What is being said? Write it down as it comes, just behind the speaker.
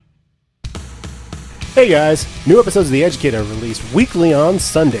Hey guys, new episodes of The Educator are released weekly on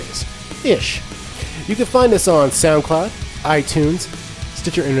Sundays-ish. You can find us on SoundCloud, iTunes,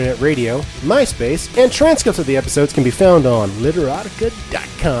 Stitcher Internet Radio, MySpace, and transcripts of the episodes can be found on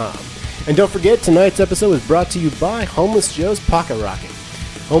Literotica.com. And don't forget, tonight's episode is brought to you by Homeless Joe's Pocket Rocket.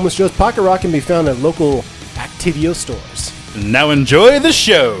 Homeless Joe's Pocket Rocket can be found at local Activio stores. Now enjoy the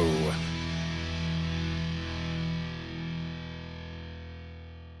show!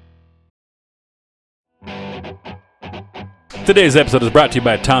 Today's episode is brought to you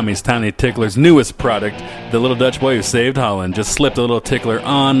by Tommy's Tiny Tickler's newest product, the little Dutch boy who saved Holland. Just slipped a little tickler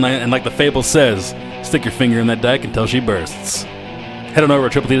on, and like the fable says, stick your finger in that dike until she bursts. Head on over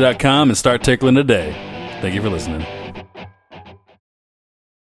to TTT.com and start tickling today. Thank you for listening.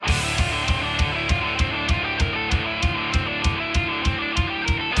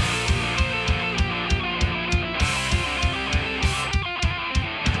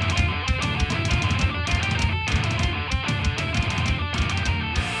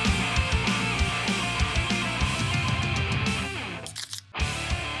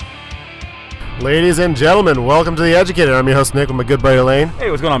 Ladies and gentlemen, welcome to The Educator. I'm your host, Nick, with my good buddy, Elaine.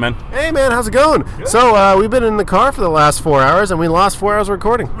 Hey, what's going on, man? Hey, man, how's it going? Good. So, we've been in the car for the last 4 hours, and we lost 4 hours of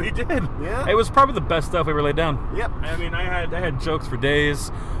recording. We did. Yeah. It was probably the best stuff we ever laid down. Yep. I mean, I had jokes for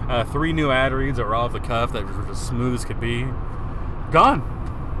days. 3 new ad reads that were off the cuff that were as smooth as could be. Gone.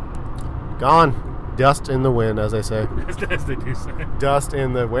 Dust in the wind, as they say. As they do say. Dust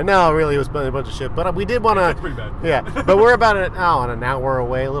in the wind. No, really, it was a bunch of shit. But we did want to... It's pretty bad. Yeah, but we're about an hour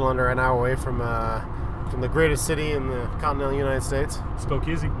away, a little under an hour away from the greatest city in the continental United States.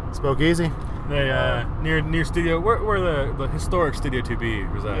 Spokeasy. They near Studio, where the historic Studio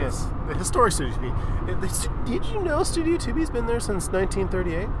 2B resides. Yes, the historic Studio 2B. Did you know Studio 2B's been there since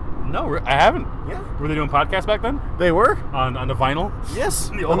 1938? No, I haven't. Yeah. Were they doing podcasts back then? They were on the vinyl. Yes,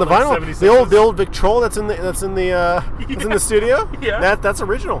 the on old, the vinyl. 76s. The old Victrola that's in the studio. Yeah, that's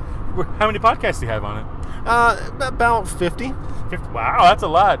original. How many podcasts do you have on it? About 50. 50. Wow, that's a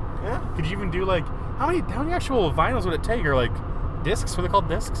lot. Yeah. Could you even do like how many actual vinyls would it take, or like discs? Were they called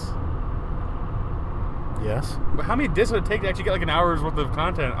discs? Yes. But how many discs would it take to actually get like an hour's worth of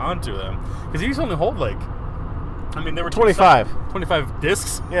content onto them? Because these only hold like, I mean, there were 25. 25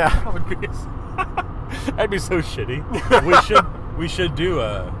 discs. Yeah. That would be. That'd be so shitty. we should do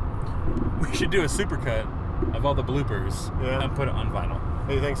a supercut of all the bloopers and put it on vinyl.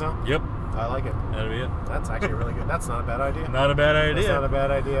 Oh, you think so? Yep. I like it. That'd be it. That's actually really good. That's not a bad idea. Not a bad idea. That's not a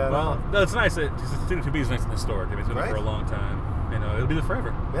bad idea at all. No, it's nice. Studio 2B is nice and historic. I mean, it's been there for a long time. You know, it'll be there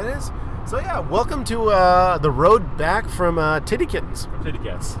forever. It is. So yeah, welcome to the road back from Titty Kittens. Titty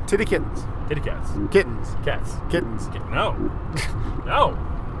cats. Titty Kittens. Titty cats. Kittens. Cats. Kittens. No. No.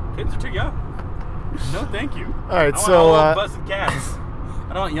 Kittens are too young. No, thank you. All right, I so want old buzzing cats.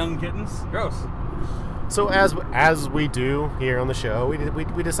 I don't want young kittens. Gross. So as we do here on the show,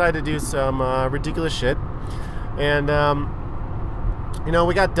 we decided to do some ridiculous shit, and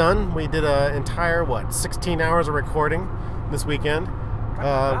we got done. We did an entire 16 hours of recording this weekend.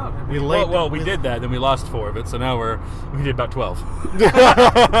 We did that, then we lost 4 of it, so now we did about 12.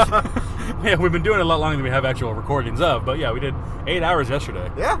 Yeah, we've been doing it a lot longer than we have actual recordings of, but yeah, we did 8 hours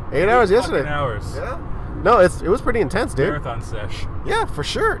yesterday. Yeah, 8 hours yesterday. 8 hours. Yeah. No, it was pretty intense, dude. Marathon sesh. Yeah, for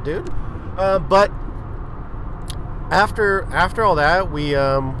sure, dude. But after all that, we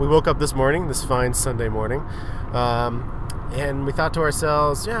woke up this morning, this fine Sunday morning, and we thought to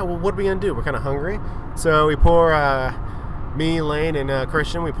ourselves, yeah, well, what are we gonna do? We're kind of hungry, so we pour. Me, Lane, and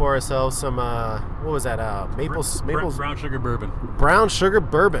Christian, we pour ourselves some, what was that, Maples? Brown sugar bourbon. Brown sugar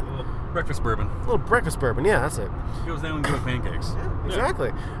bourbon. A little breakfast bourbon. A little breakfast bourbon, yeah, that's it. Goes down good with pancakes. Yeah,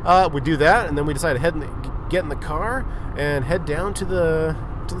 exactly. We do that, and then we decide to get in the car and head down to the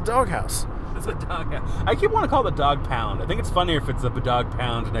doghouse. It's a dog house. I keep wanting to call it the dog pound. I think it's funnier if it's the dog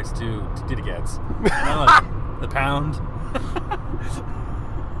pound next to Titty Cats. Like the pound.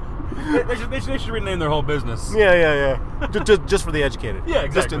 They should rename their whole business. Yeah. just for the educated. Yeah,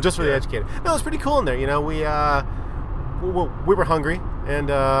 exactly. Just for the educated. No, it's pretty cool in there. You know, we were hungry and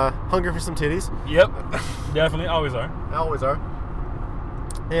hungry for some titties. Yep, definitely, always are.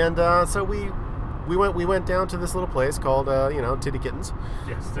 And so we went down to this little place called Titty Kittens.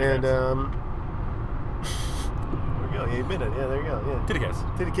 Yes. And there we go. Yeah, you been it. Yeah, there you go. Yeah. Titty cats.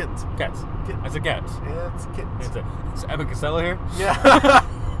 Titty kittens. Cats. I said cats. Yeah, it's kittens. It's Evan Costello here. Yeah.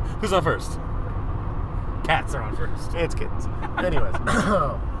 Who's on first? Cats are on first. It's kittens. Anyways.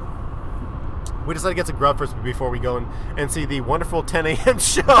 We decided to get some grub first before we go and see the wonderful 10 a.m.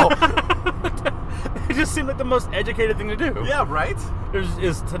 show. It just seemed like the most educated thing to do. Yeah, right?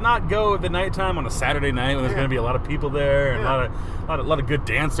 Is to not go at the nighttime on a Saturday night when there's going to be a lot of people there and a lot of good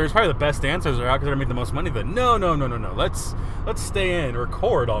dancers. Probably the best dancers are out because they're going to make the most money. But no. Let's stay in,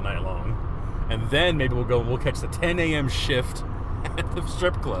 record all night long, and then maybe we'll catch the 10 a.m. shift at the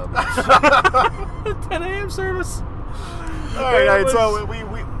strip club. The 10 a.m. service. All right. So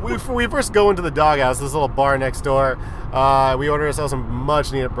we first go into the doghouse, this little bar next door. We ordered ourselves some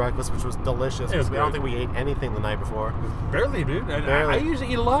much-needed breakfast, which was delicious. I don't think we ate anything the night before. Barely, dude. Barely. I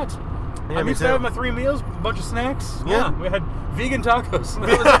usually eat a lot. Yeah, I'm used to having my 3 meals, a bunch of snacks. Yeah. We had vegan tacos.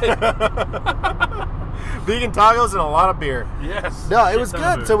 That was it. Vegan tacos and a lot of beer. Yes. No, it was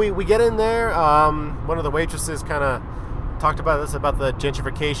good. So we get in there. One of the waitresses kind of talked about the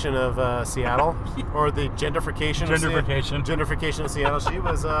gentrification of Seattle, or the gentrification of Seattle. She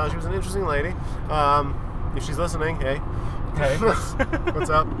was an interesting lady. If she's listening, hey, what's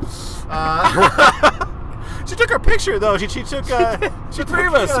up? She took our picture though. She took the three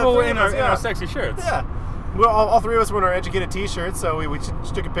of us in our sexy shirts. Yeah. Well, all three of us were in our educated T-shirts, so we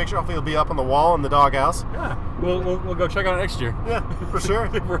took a picture. Hopefully, it'll be up on the wall in the doghouse. Yeah, we'll go check out it next year. Yeah, for sure.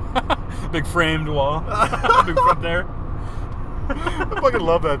 Big framed wall, big front there. I fucking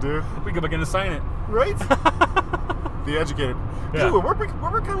love that, dude. We can go back in and sign it. Right? The educated. Yeah. Dude, we're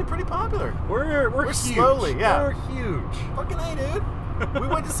becoming pretty popular. We're huge. Slowly, yeah. We're huge. Fucking A, dude. We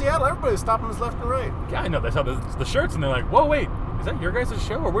went to Seattle. Everybody was stopping us left and right. Yeah, I know. That's how the shirts, and they're like, whoa, wait, is that your guys'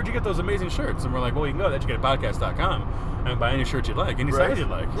 show? Or where'd you get those amazing shirts? And we're like, well, you can go to educatedpodcast.com and buy any shirt you'd like, any size you'd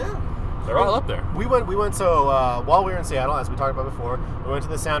like. Yeah. They're all up there. We went. So while we were in Seattle, as we talked about before, we went to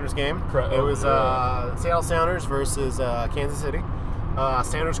the Sounders game. It was Seattle Sounders versus Kansas City.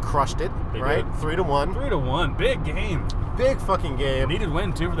 Sounders crushed it. They right, did. 3-1. 3-1. Big game. Big fucking game. Needed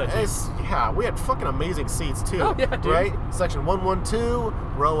win too for that team. Yeah, we had fucking amazing seats too. Oh yeah, dude. Right, section 112,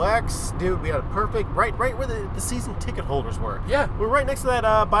 row X, dude. We had a perfect right where the season ticket holders were. Yeah, we're right next to that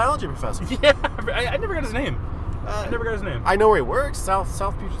biology professor. Yeah, I never got his name. I know where he works.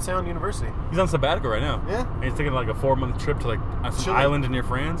 South Puget Sound University. He's on sabbatical right now. Yeah. And he's taking like a 4-month trip to like some island near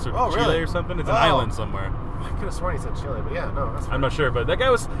France or Chile really? or something. It's an island somewhere. I could have sworn he said Chile, but yeah, no, that's fine. I'm not sure, but that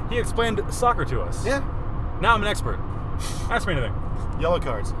guy he explained soccer to us. Yeah. Now I'm an expert. Ask me anything. Yellow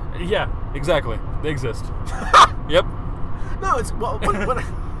cards. Yeah, exactly. They exist. Yep. No, it's no,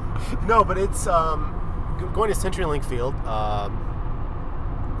 but it's going to CenturyLink Field.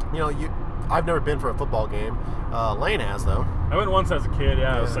 I've never been for a football game. Lane has though. I went once as a kid.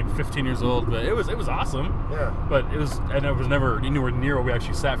 Yeah, I was like 15 years old, but it was awesome. Yeah. But it was never anywhere near where we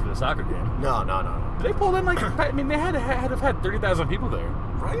actually sat for the soccer game. No. They pulled in like they had to have had 30,000 people there.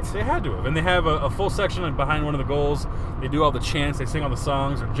 Right? They had to have. And they have a full section behind one of the goals. They do all the chants. They sing all the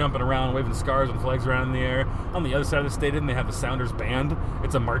songs. They're jumping around, waving scars and flags around in the air. On the other side of the stadium, they have the Sounders Band.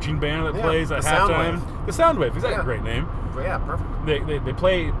 It's a marching band that plays at halftime. The Soundwave. Is that a great name? Yeah, perfect. They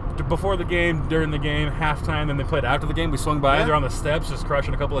play before the game, during the game, halftime, then they played after the game. We swung by. They're on the steps just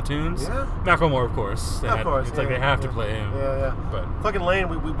crushing a couple of tunes. Yeah. Macklemore, of course. It's like they have to play him. Yeah. But fucking Lane,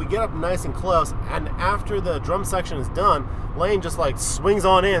 we get up nice and close, and after the drum section is done, Lane just like swings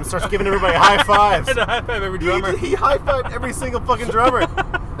on in, starts giving everybody high fives. And a high five every drummer. He high fived every single fucking drummer.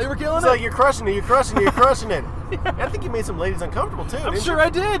 They were killing it. It's like, you're crushing it. Yeah. I think you made some ladies uncomfortable too. I'm sure I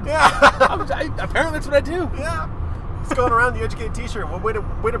did. Yeah. Apparently that's what I do. Yeah. It's going around the educated T-shirt. Well, way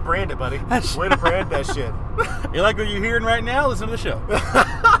to brand it, buddy. Way to brand that shit. You like what you're hearing right now? Listen to the show.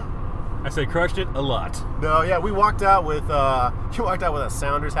 I say crushed it a lot. No, yeah, we walked out with you walked out with a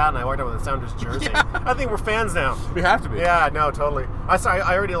Sounders hat, and I walked out with a Sounders jersey. Yeah. I think we're fans now. We have to be. Yeah, no, totally. I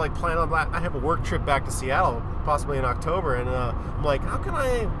already like plan on. I have a work trip back to Seattle, possibly in October, and I'm like, how can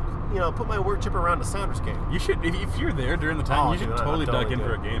I, put my work trip around a Sounders game? You should, if you're there during the time, you should totally duck in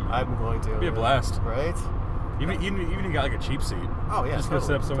for a game. I'm going to. It'd be a blast, right? Even if you got like a cheap seat. Oh yeah, just go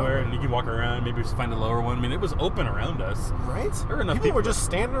sit up somewhere and you can walk around. Maybe just find a lower one. I mean, it was open around us. Right. There were enough people were just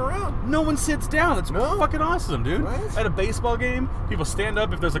standing around. No one sits down. It's fucking awesome, dude. Right? At a baseball game, people stand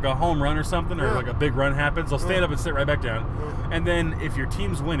up if there's like a home run or something, or like a big run happens. They'll stand up and sit right back down. Yeah. And then if your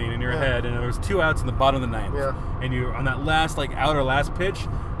team's winning and you're ahead, and there's 2 outs in the bottom of the ninth, and you're on that last last pitch,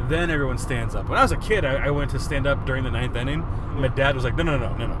 then everyone stands up. When I was a kid, I went to stand up during the 9th inning. And my dad was like, no,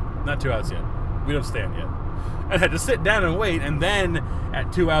 not 2 outs yet. We don't stand yet. I had to sit down and wait, and then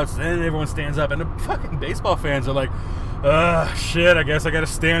at 2 outs, then everyone stands up, and the fucking baseball fans are like, shit, I guess I gotta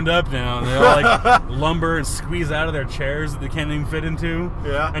stand up now. And they all like lumber and squeeze out of their chairs that they can't even fit into.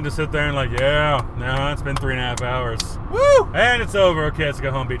 Yeah. And just sit there and like, it's been 3.5 hours. Woo! And it's over. Okay, let's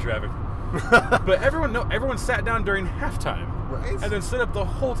go home, beat traffic. But everyone sat down during halftime. Right. And then stood up the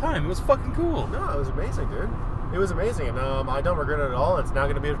whole time. It was fucking cool. No, it was amazing, dude. It was amazing, and I don't regret it at all. It's now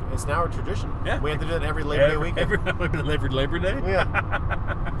going to be. It's now a tradition. Yeah. We have to do it every Labor Day weekend. Every Labor Day.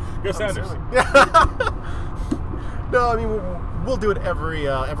 Yeah. Go Sounders. No, I mean we'll do it every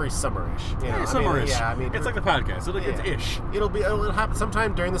summerish. Summerish. I mean, it's like the podcast. It's ish. It'll happen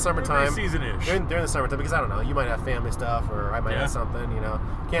sometime during the summertime. Every season-ish. During the summertime, because I don't know, you might have family stuff, or I might have something.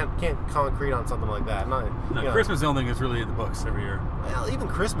 Can't concrete on something like that. Christmas is the only thing that's really in the books every year. Well, even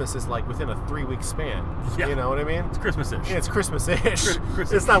Christmas is like within a 3-week span. Yeah. You know what I mean? It's Christmas-ish. Yeah, it's Christmas-ish.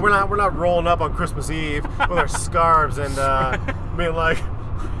 Christmas. It's not. We're not rolling up on Christmas Eve with our scarves and being like,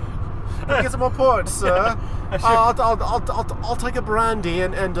 "Get some more port, sir." I'll take a brandy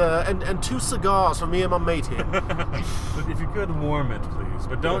and 2 cigars for me and my mate here. But if you could, warm it, please.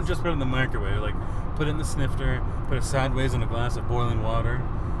 But don't just put it in the microwave. Like, put it in the snifter, put it sideways in a glass of boiling water,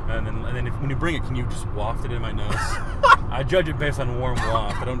 and then when you bring it, can you just waft it in my nose? I judge it based on warm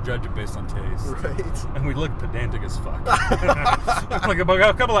waft. I don't judge it based on taste. Right. And we look pedantic as fuck. Like a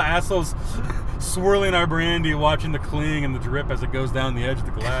couple of assholes swirling our brandy, watching the cling and the drip as it goes down the edge of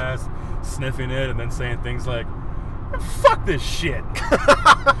the glass, sniffing it, and then saying things like, "Fuck this shit."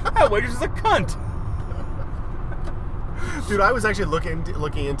 That waitress is a cunt. Dude, I was actually looking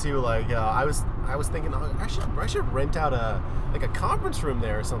into like I was thinking I should rent out a conference room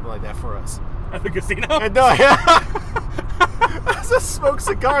there or something like that for us at the casino. And no, yeah. Just smoke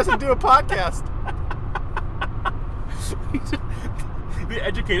cigars and do a podcast. The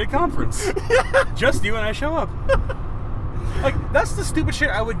educated conference. Just you and I show up. Like, that's the stupid shit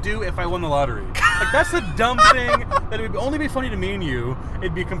I would do if I won the lottery. Like, that's the dumb thing that it would only be funny to me and you.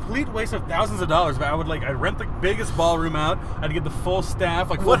 It'd be a complete waste of thousands of dollars, but I'd rent the biggest ballroom out. I'd get the full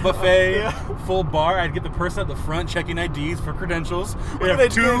staff, like full buffet, full bar. I'd get the person at the front checking IDs for credentials. We'd have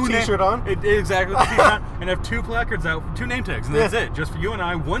two t-shirt on. Exactly. And have 2 placards out, 2 name tags, and that's it. Just for you and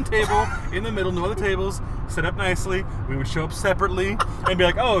I, 1 table in the middle, no other tables, set up nicely. We would show up separately and be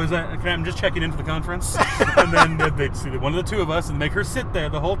like, "Oh, I'm just checking in for the conference." And then they'd see one of the 2 of us and make her sit there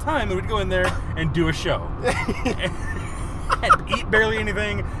the whole time, and we'd go in there and do a show. And eat barely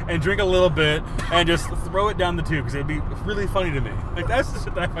anything and drink a little bit and just throw it down the tube because it'd be really funny to me. Like, that's the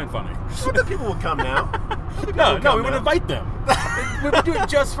shit that I find funny. Well, the people will come now. No, we would invite them. We would do it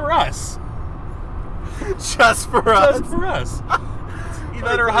just for us. Just for us. Just for us. Either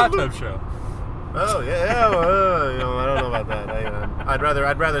that or a hot tub show. Oh yeah, well, I don't know about that. I'd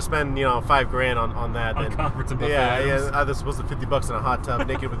rather spend $5,000 on that on than conference and buffet. Yeah. I'd supposed to $50 in a hot tub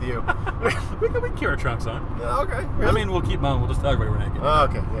naked with you. we can keep our trunks on. Okay. Really? I mean, we'll keep them on. We'll just tell everybody we're naked. Oh,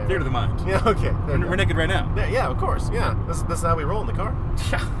 okay. Yeah. Theater of the mind. Yeah. Okay. We're naked right now. Yeah. Of course. Yeah. This is how we roll in the car.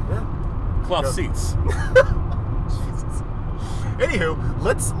 Yeah. Cloth seats. Jesus. Anywho,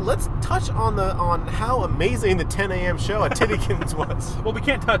 let's touch on how amazing the 10 a.m. show at Tittykins was. Well, we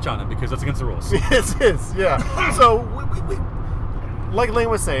can't touch on it because that's against the rules. Yes, it is. Yeah. So we like Lane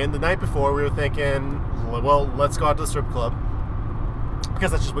was saying, the night before we were thinking, well, let's go out to the strip club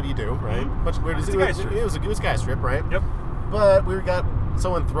because that's just what you do, right? Mm-hmm. It was a guy strip, right? Yep. But we got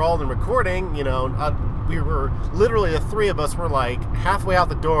so enthralled in recording, we were literally, the 3 of us were like halfway out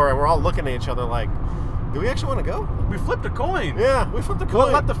the door, and we're all looking at each other like, do we actually want to go? We flipped a coin. Yeah, we flipped a coin.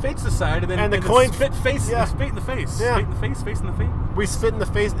 Well, let the fates decide, and the coin spit face. Yeah. Spit in the face. Yeah. Spit in the face. Face in the face. We spit in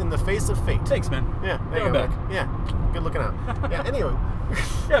the face of fate. Thanks, man. Yeah, there you Go go. back. Yeah, good looking out. Yeah. Anyway.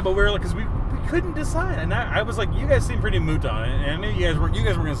 Yeah, but we were like, because we couldn't decide, and I was like, you guys seem pretty moot on it, and I knew you guys were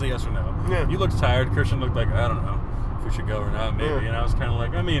gonna say yes or no. Yeah. You looked tired. Christian looked like, I don't know if we should go or not, maybe. Yeah. And I was kind of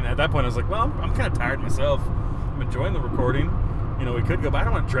like, at that point, I was like, well, I'm kind of tired myself. I'm enjoying the recording. We could go, but I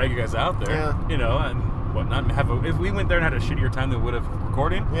don't want to drag you guys out there. Yeah. And not have if we went there and had a shittier time than we would have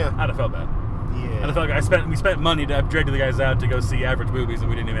recording. Yeah. I'd have felt bad. Yeah. I'd have felt like we spent money to drag the guys out to go see average movies, and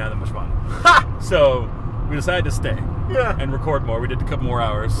we didn't even have that much fun. So we decided to stay. Yeah. And record more. We did a couple more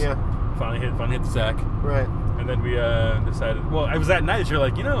hours. Yeah. Finally hit the sack. Right. And then we decided. Well, I was that night that you're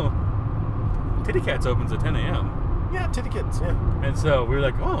like, Titty Cats opens at 10 a.m. Yeah, Tittykins. Yeah. And so we were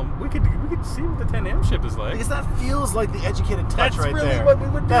like, oh, we could see what the 10 a.m. ship is like. Because that feels like the educated touch. That's right really there. what we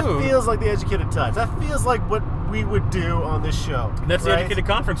would do. That feels like the educated touch. That feels like what we would do on this show. That's right? the educated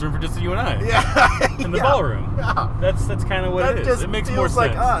conference room for just you and I. Yeah. In the ballroom. Yeah. That's kind of what that it is. Just it makes feels more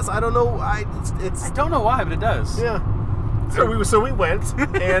sense. like us. I don't know. I don't know why, but it does. Yeah. So we went,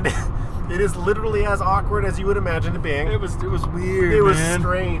 and it is literally as awkward as you would imagine it being. It was weird. It was man.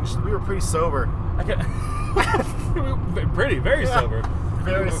 strange. We were pretty sober. Very sober.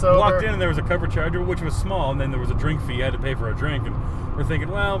 Very we sober. Walked in and there was a cover charger, which was small, and then there was a drink fee. You had to pay for a drink, and we're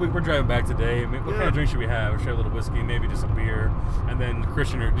thinking, well, we're driving back today. What kind of drink should we have? We should have a little whiskey, maybe just a beer. And then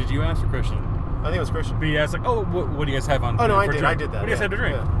Christian, did you ask for Christian? I think it was Christian. But he asked, like, oh, what do you guys have on? Oh no, I for did. drink? I did that. What do you guys have to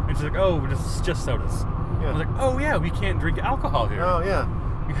drink? Yeah. And she's like, oh, just sodas. Yeah. I was like, oh yeah, we can't drink alcohol here. Oh, yeah.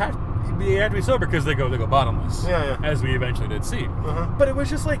 You have to be sober because they go bottomless. Yeah. As we eventually did see. Uh-huh. But it was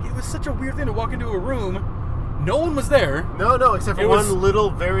just like, it was such a weird thing to walk into a room. No one was there. No, except for one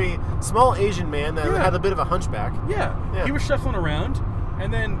little, very small Asian man that had a bit of a hunchback. Yeah. He was shuffling around,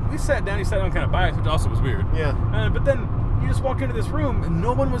 and then we sat down. He sat down kind of by us, which also was weird. Yeah. But then you just walk into this room, and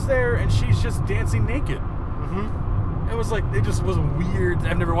no one was there, and she's just dancing naked. Mm-hmm. It was like, it just was weird.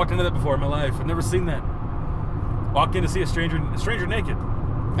 I've never walked into that before in my life. I've never seen that. Walked in to see a stranger naked.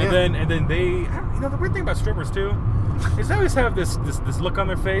 And then they, the weird thing about strippers too, is they always have this look on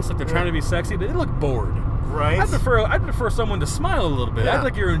their face, like they're trying to be sexy, but they look bored. Right. I'd prefer someone to smile a little bit. I'd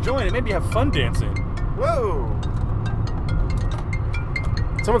like you're enjoying it. Maybe have fun dancing. Whoa.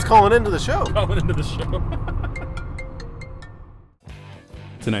 Someone's calling into the show.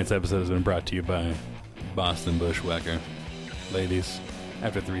 Tonight's episode has been brought to you by Boston Bushwhacker. Ladies,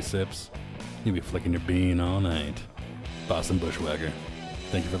 after 3 sips, you'll be flicking your bean all night. Boston Bushwhacker.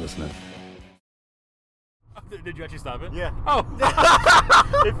 Thank you for listening. Did you actually stop it? Yeah. Oh.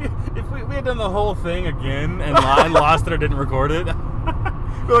 if we had done the whole thing again and lost it or didn't record it.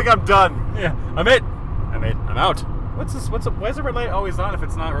 I feel like I'm done. Yeah. I'm out. What's this? Why is the red light always on if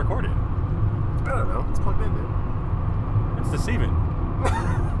it's not recorded? I don't know. It's plugged in, dude. It's deceiving.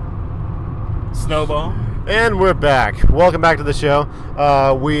 Snowball. And we're back. Welcome back to the show.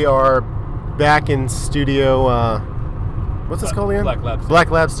 We are back in studio. What's this called again? Black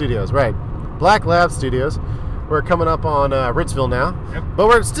Lab Studios, right. Black Lab Studios. We're coming up on Ritzville now. Yep. But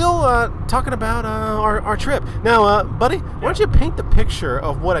we're still talking about our trip. Now, buddy, why don't you paint the picture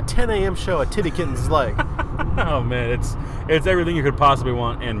of what a 10 a.m. show at Titty Kittens is like? Oh, man. It's everything you could possibly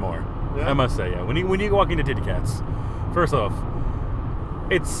want and more. Yeah. I must say, yeah. When you walk into Titty Cats, first off,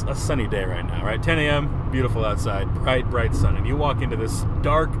 it's a sunny day right now, right? 10 a.m., beautiful outside, bright sun. And you walk into this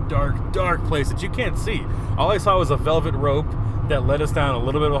dark place that you can't see. All I saw was a velvet rope that led us down a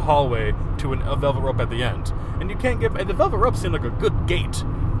little bit of a hallway to a velvet rope at the end. And you can't get... And the velvet rope seemed like a good gate.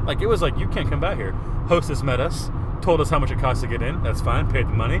 Like, it was like, you can't come back here. Hostess met us, told us how much it cost to get in. That's fine, paid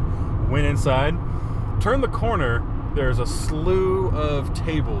the money. Went inside. Turned the corner, there's a slew of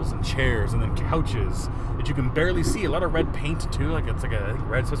tables and chairs and then couches that you can barely see. A lot of red paint, too. Like, it's like I think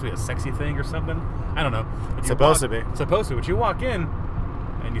red's supposed to be a sexy thing or something. I don't know. Supposed to be. But you walk in,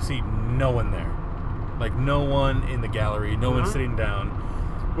 and you see no one there. Like, no one in the gallery, no one sitting down.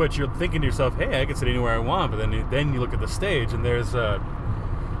 Which you're thinking to yourself, hey, I can sit anywhere I want. But then you look at the stage, and there's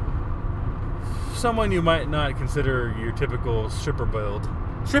someone you might not consider your typical stripper build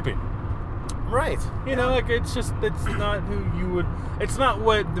stripping. Right. You know, like, it's not who you would... It's not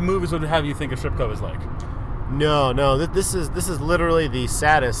what the movies would have you think a strip club is like. No. This is literally the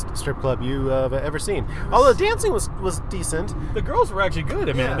saddest strip club you have ever seen. Although the dancing was decent. The girls were actually good.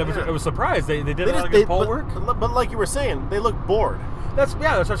 I mean, I was surprised. They did a lot of good pole work. But like you were saying, they look bored. That's what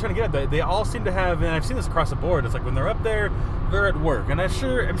I was trying to get at. They all seem to have, and I've seen this across the board. It's like when they're up there, they're at work. And I'm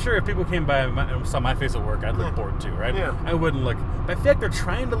sure if people came by and saw my face at work, I'd look bored too, right? Yeah. I wouldn't look. But I feel like they're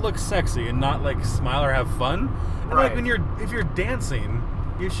trying to look sexy and not like smile or have fun. And right. like if you're dancing,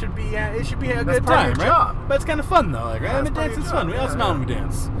 it should be a That's good part time, of your right? job. But it's kind of fun though. Like, Yeah, I mean, dancing's fun. We all smile when we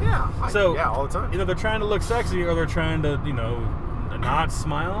dance. Yeah. All the time. Either they're trying to look sexy or they're trying to, not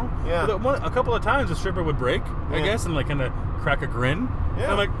smile. Yeah. A couple of times the stripper would break, I guess, and like kind of crack a grin. Yeah.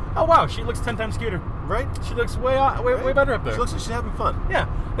 And I'm like, oh wow, she looks 10 times cuter. Right. She looks way better up there. She looks like she's having fun. Yeah.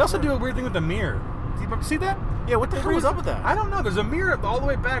 They also do a weird thing with the mirror. Do you see that? Yeah. What the hell was up with that? I don't know. There's a mirror all the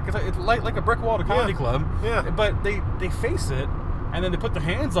way back. It's like a brick wall at a comedy club. Yeah. But they face it. And then they put the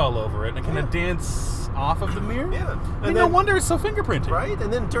hands all over it and kind of dance off of the mirror. Yeah. And no wonder it's so fingerprinted. Right?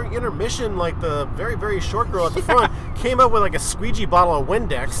 And then during intermission, like the very, very short girl at the front came up with like a squeegee bottle of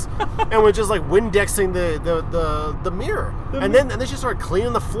Windex and was just like Windexing the mirror. And then she started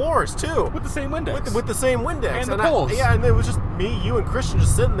cleaning the floors too. With the same Windex. With the same Windex. And the poles. And it was just me, you, and Christian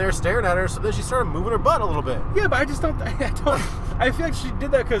just sitting there staring at her. So then she started moving her butt a little bit. Yeah, but I just don't. I feel like she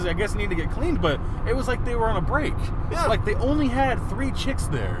did that because I guess it needed to get cleaned, but it was like they were on a break. Yeah. Like they only had 3 chicks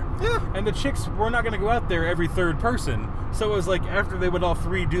there. Yeah. And the chicks were not going to go out there every third person. So it was like after they would all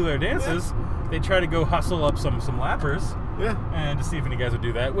 3 do their dances, they try to go hustle up some lappers. Yeah. And to see if any guys would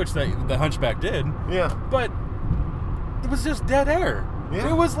do that, which the hunchback did. Yeah. But it was just dead air.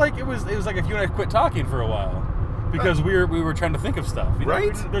 Yeah. It was like if you and I quit talking for a while. Because we were trying to think of stuff.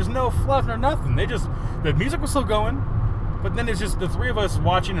 Right. There's no fluff nor nothing. The music was still going, but then it's just the 3 of us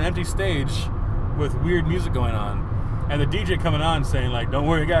watching an empty stage with weird music going on. And the DJ coming on saying, like, don't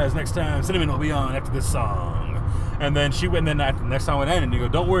worry, guys, next time Cinnamon will be on after this song. And then she went, and then after the next song would end, and you go,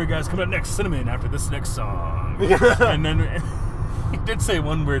 don't worry, guys, coming up next, Cinnamon after this next song. And then did say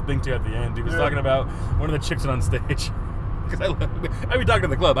one weird thing too at the end. He was talking about one of the chicks on stage. Because I be talking to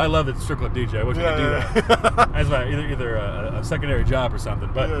the club. I love the strip club DJ. I wish I could do that. As my either a secondary job or something.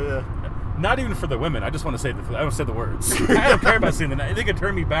 But not even for the women. I just want to say I don't say the words. I don't care about seeing them. They could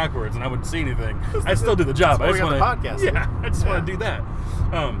turn me backwards and I wouldn't see anything. I still do the job. I just want to podcast. Yeah, I just want to do that.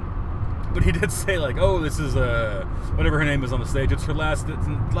 But he did say like, oh, this is whatever her name is on the stage. It's her last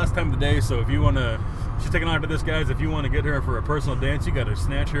time of the day. So if you want to, she's taking on to this, guys. If you want to get her for a personal dance, you got to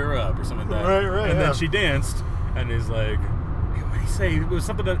snatch her up or something like that. Right. And then she danced, and he's like, what did he say? It was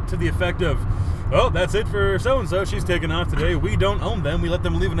something to the effect of, oh, that's it for so and so. She's taking off today. We don't own them. We let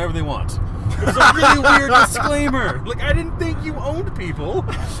them leave whenever they want. It was a really weird disclaimer. Like, I didn't think you owned people.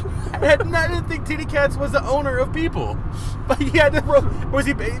 I didn't think Titty Cats was the owner of people. But he had to. Was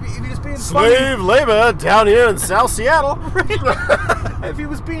he was being slave funny? labor down here in South Seattle. Right. If he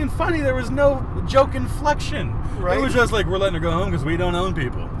was being funny, there was no joke inflection. Right. It was just like, we're letting her go home because we don't own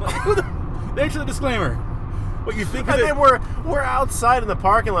people. Like, thanks for the disclaimer. What you think? And then we're outside in the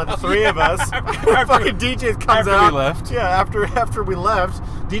parking lot, the three of us. Fucking DJ comes out. After we left. Yeah, after we left,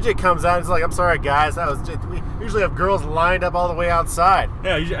 DJ comes out and is like, "I'm sorry, guys. That was just, we usually have girls lined up all the way outside."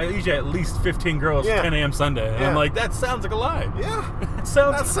 Yeah, usually at least 15 girls. 10 a.m. Sunday, and I'm like, that sounds like a lie. Yeah, that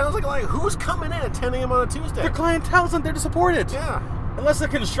sounds like a lie. Who's coming in at 10 a.m. on a Tuesday? The clientele isn't there to support it. Yeah. Unless the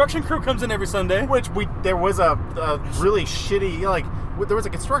construction crew comes in every Sunday. Which there was a really shitty, there was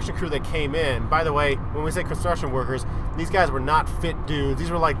a construction crew that came in. By the way, when we say construction workers, these guys were not fit dudes. These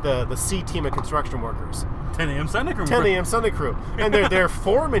were like the C team of construction workers. 10 a.m. Sunday crew. 10 a.m. Sunday crew. And their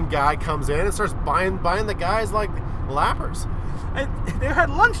foreman guy comes in and starts buying the guys like lappers. And they had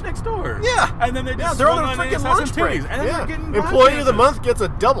lunch next door. Yeah. And then they're on their freaking lunch break. And then they're getting Employee of the month gets a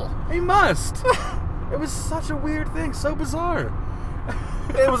double. He must. It was such a weird thing. So bizarre.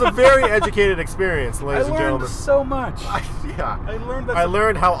 It was a very educated experience, ladies and gentlemen. I learned so much. I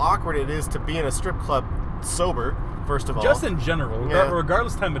learned how awkward it is to be in a strip club sober, first of all. Just in general,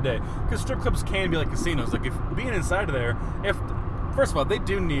 regardless time of day. Because strip clubs can be like casinos. Like, if being inside of there, first of all, they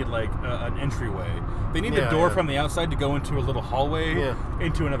do need, like, an entryway. They need the door from the outside to go into a little hallway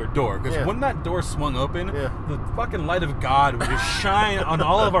into another door. Because when that door swung open, the fucking light of God would just shine on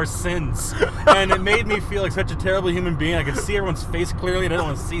all of our sins. And it made me feel like such a terrible human being. I could see everyone's face clearly, and I don't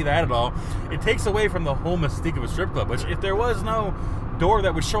want to see that at all. It takes away from the whole mystique of a strip club. Which, if there was no door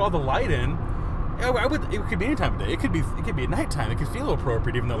that would show all the light in, it could be any time of day. It could be at nighttime. It could feel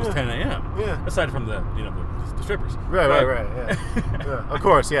appropriate even though it was 10 a.m. Yeah. Aside from the strippers. Right. Yeah. Of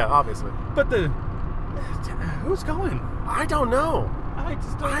course, obviously. But who's going? I don't know.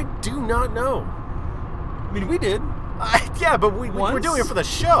 I do not know. I mean, we did. But we're doing it for the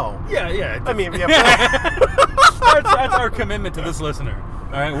show. Yeah. I mean, that's our commitment to this listener.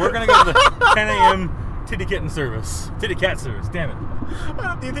 All right, we're gonna go to the 10 a.m. Titty Cat service. Damn it.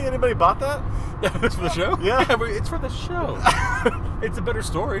 Do you think anybody bought that? It's for the show? Yeah. It's for the show. It's a better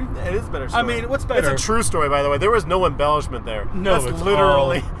story. It is a better story. I mean, what's better? It's a true story, by the way. There was no embellishment there. No,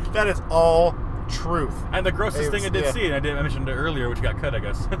 that is all truth. And the grossest thing I did see, and I mentioned it earlier, which got cut, I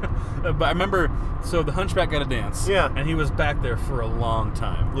guess. But I remember, so the Hunchback got a dance. Yeah. And he was back there for a long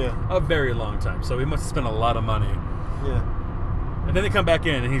time. Yeah. A very long time. So he must have spent a lot of money. Yeah. And then they come back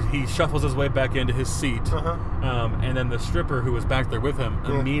in, and he shuffles his way back into his seat. And then the stripper who was back there with him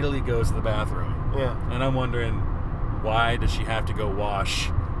immediately goes to the bathroom. Yeah. And I'm wondering, why does she have to go wash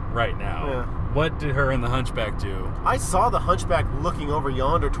right now? Yeah. What did her and the Hunchback do? I saw the Hunchback looking over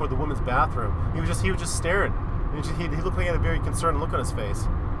yonder toward the women's bathroom. He was just staring. He looked like he had a very concerned look on his face.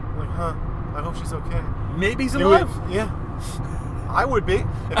 I'm like, I hope she's okay. Maybe he's in love. Yeah. I would be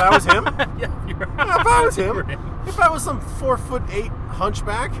if I was him. If I was him. If I was some 4'8"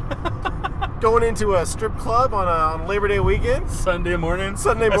 hunchback going into a strip club on Labor Day weekend, Sunday morning,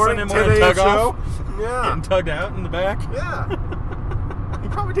 10 a.m. show, getting tugged out in the back. Yeah, he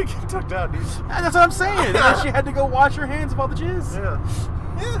probably did get tugged out, dude. And that's what I'm saying. And then she had to go wash her hands of all the jizz.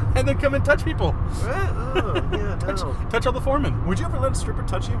 Yeah, and then come and touch people. Touch all the foremen. Would you ever let a stripper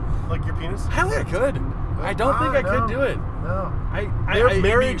touch you, like your penis? Hell yeah, I could. I don't think I could do it. No.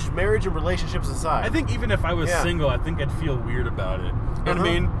 Marriage and relationships aside. I think even if I was single, I think I'd feel weird about it. You know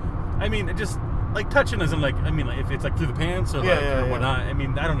what I mean? It just, like, touching isn't like, if it's like through the pants or or whatnot. I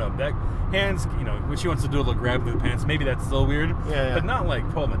mean, I don't know. That hands, when she wants to do a little grab through the pants, maybe that's still weird. But not like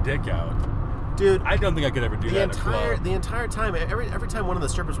pulling my dick out. Dude, I don't think I could ever do that in a club. The entire time, every time one of the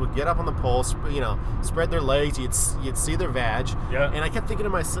strippers would get up on the pole, spread their legs, you'd see their vag. Yeah. And I kept thinking to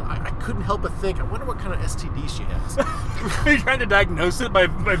myself, I couldn't help but think, I wonder what kind of STD she has. Are you trying to diagnose it by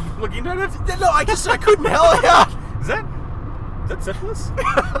looking at it? No, I couldn't help it. Is that syphilis?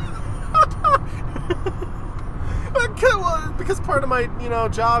 because part of my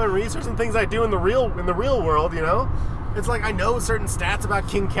job and research and things I do in the real world, it's like I know certain stats about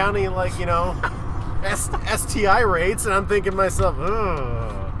King County, like STI rates, and I'm thinking to myself,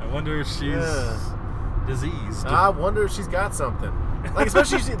 ugh. I wonder if she's diseased. I wonder if she's got something. Like,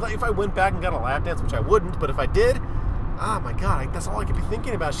 especially like if I went back and got a lap dance, which I wouldn't, but if I did, oh my god, that's all I could be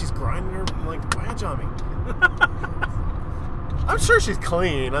thinking about. She's grinding her like badge on me. I'm sure she's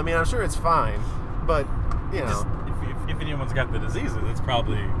clean. I mean, I'm sure it's fine, but if anyone's got the diseases, it's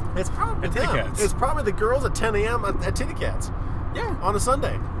probably them. Titty Cats. It's probably the girls at 10 a.m. at Titty Cats. Yeah, on a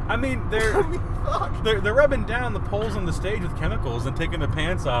Sunday. I mean, they're rubbing down the poles on the stage with chemicals and taking their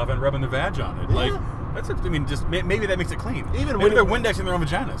pants off and rubbing their vag on it. Yeah. Like, just maybe that makes it clean. Even maybe they're Windexing their own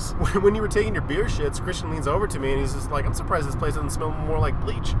vaginas. When you were taking your beer shits, Christian leans over to me and he's just like, "I'm surprised this place doesn't smell more like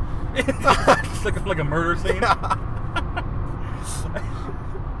bleach." It's like a murder scene. Yeah.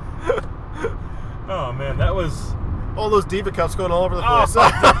 Oh man, that was all those diva cups going all over the place.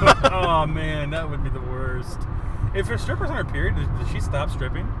 Oh man, that would be the worst. If her stripper's on her period, does she stop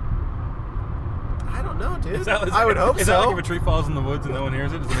stripping? I don't know, dude. I would hope so. Is that like if a tree falls in the woods and no one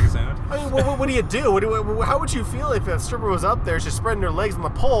hears it? Does it make a sound? I mean, what do you do? How would you feel if a stripper was up there, she's spreading her legs on the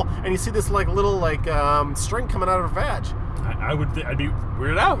pole, and you see this little string coming out of her vag? I'd be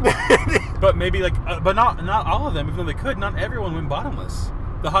weirded out. But maybe but not all of them. Even though they could, not everyone went bottomless.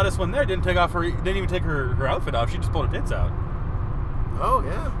 The hottest one there didn't even take her outfit off. She just pulled her tits out. Oh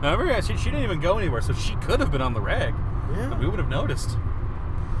yeah. Remember, she didn't even go anywhere, so she could have been on the rag. Yeah. But we would have noticed.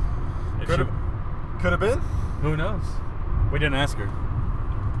 Could have been. Who knows? We didn't ask her.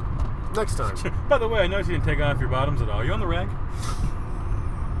 Next time. By the way, I noticed you didn't take off your bottoms at all. Are you on the rag?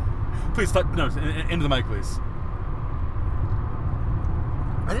 Please stop. No, into the mic, please.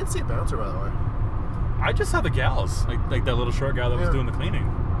 I didn't see a bouncer, by the way. I just saw the gals, like that little short gal that was doing the cleaning.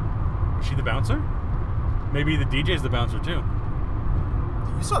 Was she the bouncer? Maybe the DJ's the bouncer too.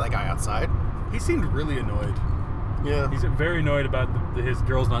 You saw that guy outside. He seemed really annoyed. Yeah. He's very annoyed about his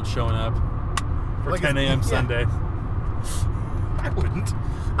girls not showing up for 10 a.m. Sunday. I wouldn't.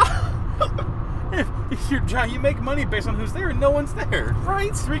 If you're John, you make money based on who's there, and no one's there.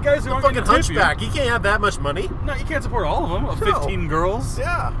 Right? 3 guys who aren't fucking going to tip you. hunchback. He can't have that much money. No, you can't support all of them. 15 girls.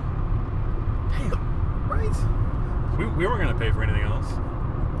 Yeah. Damn. Right? We weren't going to pay for anything else.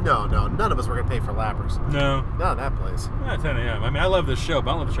 No, none of us were going to pay for lappers. No. Not at that place. Not 10 a.m. I mean, I love this show,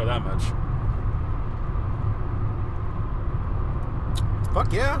 but I don't love the show that much.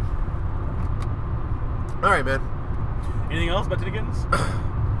 Fuck yeah. All right, man. Anything else about Titty Kittens?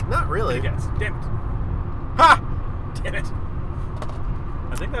 Not really. Titty Cats. Damn it. Ha! Damn it.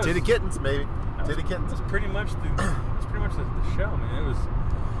 I think that was... Titty Kittens, maybe. Titty Kittens. That's pretty much the show, man. It was...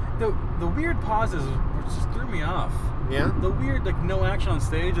 The weird pauses just threw me off. Yeah? The weird, no action on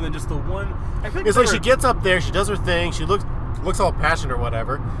stage, and then just the one... I think it's like she gets up there, she does her thing, she looks all passionate or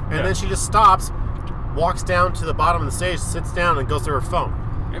whatever, and then she just stops, walks down to the bottom of the stage, sits down, and goes to her phone.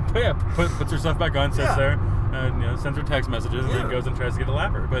 And puts her stuff back on, sits there, and sends her text messages, and then goes and tries to get a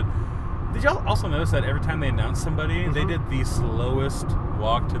lapper. But did y'all also notice that every time they announced somebody, they did the slowest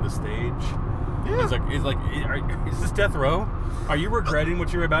walk to the stage? Yeah. It's like, is this death row? Are you regretting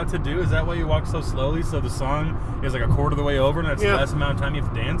what you're about to do? Is that why you walk so slowly? So the song is like a quarter of the way over, and that's the last amount of time you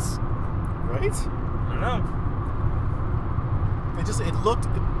have to dance? Right? I don't know.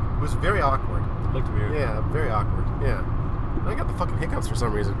 It was very awkward. It looked weird. Yeah, very awkward. Yeah. I got the fucking hiccups for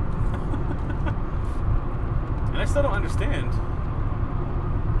some reason. And I still don't understand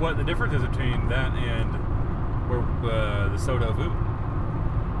what the difference is between that and the Soda Vu.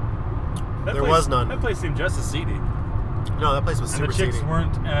 There was none. That place seemed just as seedy. No, that place was super seedy. And the chicks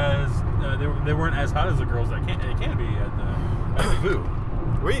weren't as they weren't as hot as the girls that can be at the Vu.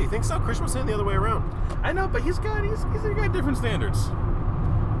 Really? You think so? Christian was saying the other way around. I know, but he's got different standards.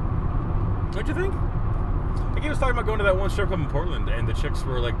 Don't you think? Like he was talking about going to that one strip club in Portland, and the chicks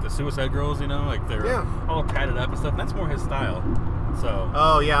were like the Suicide Girls, they're all tatted up and stuff. And that's more his style. So.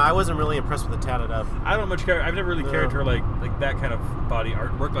 Oh yeah, I wasn't really impressed with the tatted up. I don't much care. I've never really cared for like that kind of body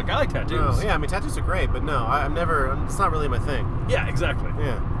artwork. Like I like tattoos. Oh yeah, I mean tattoos are great, but no, I'm never. It's not really my thing. Yeah, exactly.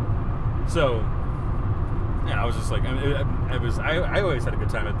 Yeah. So. Yeah, I was just like, I always had a good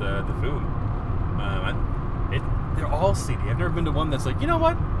time at the Food. They're all seedy. I've never been to one that's like, you know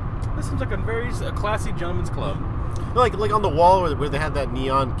what? This seems like a classy gentleman's club. Like on the wall where they had that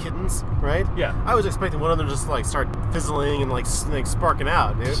neon kittens, right? Yeah. I was expecting one of them to just like start fizzling and like sparking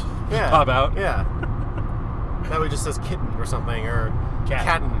out, dude. Yeah. Pop out. Yeah. That way it just says kitten or something, or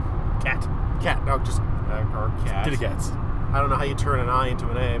cat. No, just or cat. Titty Cats. I don't know how you turn an I into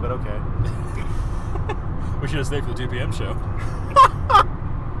an A, but okay. We should have stayed for the 2 p.m. show.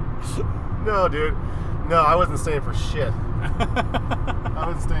 No, dude. No, I wasn't staying for shit. I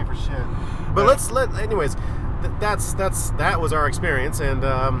wasn't staying for shit. But anyways, that was our experience, and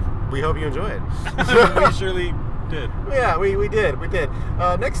we hope you enjoy it. We surely did. Yeah, we did.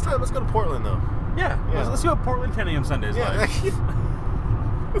 Next time, let's go to Portland, though. Yeah. Let's do a Portland 10 a.m. Sundays. Yeah.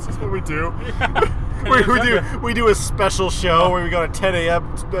 This is what we do. Yeah. we do a special show where we go to 10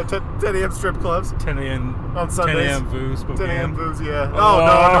 a.m. strip clubs. 10 a.m. on Sundays. 10 a.m. booze. 10 a.m. booze, yeah.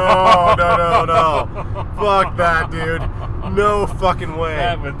 Oh. No. Fuck that, dude. No fucking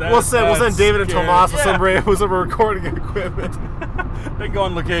way. We'll send David and Tomas with some recording equipment. They go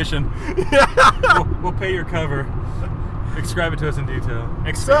on location. We'll pay your cover. Describe it to us in detail.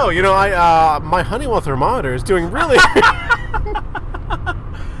 So, my Honeywell thermometer is doing really...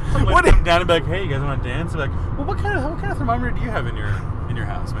 What come down and be like, hey, you guys want to dance? They're like, well, what kind of thermometer do you have in your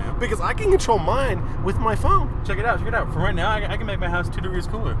house, man? Because I can control mine with my phone. Check it out. For right now, I can make my house 2 degrees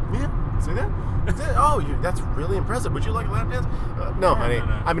cooler. Yeah, see that? That's really impressive. Would you like a lap dance? No, honey.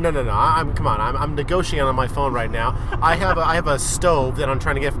 No. I mean, no. Come on. I'm negotiating on my phone right now. I have a stove that I'm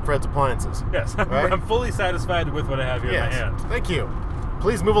trying to get from Fred's Appliances. Yes, right? I'm fully satisfied with what I have here in my hand. Thank you.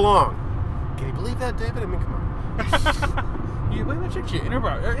 Please move along. Can you believe that, David? I mean, come on. You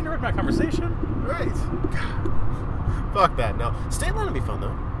interrupt my conversation. Right. Fuck that. No. State line would be fun,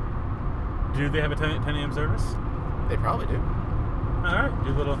 though. Do they have a 10 a.m. service? They probably do. All right.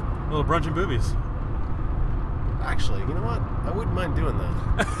 Do a little brunch and boobies. Actually, you know what? I wouldn't mind doing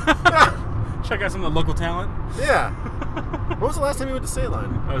that. Check out some of the local talent. Yeah. When was the last time you went to State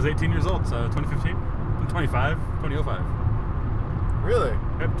Line? I was 18 years old, so 2015. I'm 25, 2005. Really?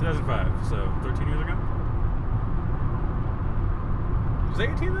 Yep, 2005, so 13 years ago. Was I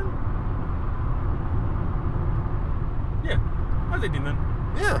 18 then? Yeah, I was 18 then.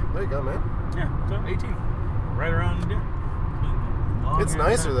 Yeah, there you go, man. Yeah, so 18. Right around, yeah. It's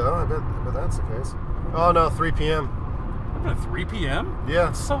nicer, though. I bet that's the case. Oh, no, 3 p.m. At 3 p.m.? Yeah.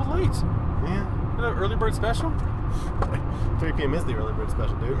 It's so late. Yeah. Is that early bird special? 3 p.m. is the early bird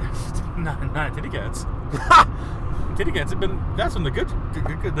special, dude. Not Titty Cats. Titty Cats have been... That's when the good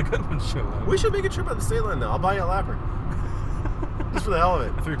ones show up. We should make a trip at the State Line, though. I'll buy you a lapper. Just for the hell of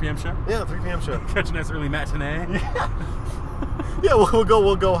it. A 3 p.m. show? Yeah, 3 p.m. show. Catch a nice early matinee. Yeah. Yeah,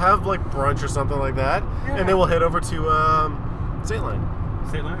 we'll go have like brunch or something like that, and then we'll head over to State Line.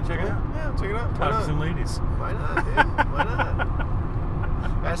 State Line, check it out. Yeah, check it out. Talk to some ladies. Why not, dude? Why not?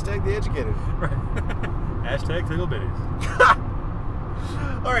 Hashtag the educated. Right. Hashtag tickle bitties.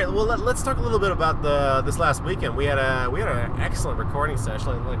 All right, well let's talk a little bit about this last weekend. We had an excellent recording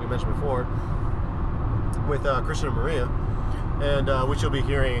session, like we mentioned before, with Christian and Maria. And which you'll be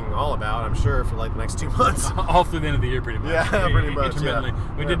hearing all about, I'm sure, for like the next 2 months. All through the end of the year, pretty much. Yeah, pretty much. Intermittently.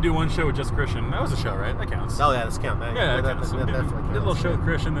 Yeah. We did do one show with just Christian. That was a show, right? That counts. Oh yeah, that counts. That counts. That did a little show with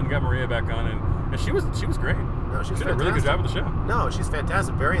Christian, then got Maria back on, and she was great. No, she did a really good job with the show. No, she's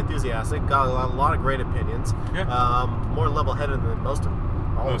fantastic. Very enthusiastic. Got a lot of great opinions. Yeah. More level-headed than most of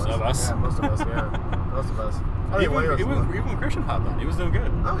us. Yeah, most of us. Yeah, most of us. Even when Christian hopped on, he was doing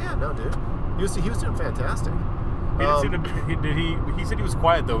good. Oh yeah, no, dude. He was doing fantastic. He didn't seem to. He said he was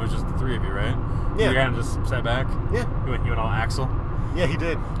quiet though. It was just the three of you, right? Yeah. You kind of just sat back. Yeah. You went all Axel. Yeah, he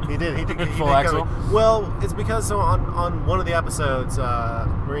did. He did full Axel. Well, it's because on one of the episodes,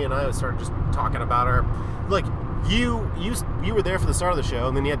 Maria and I started just talking about her. Like you were there for the start of the show,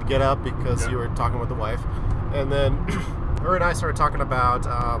 and then you had to get up because you were talking with the wife, and then her and I started talking about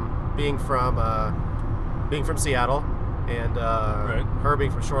being from Seattle, and her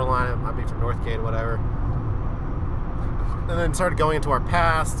being from Shoreline, I being from Northgate, whatever. And then started going into our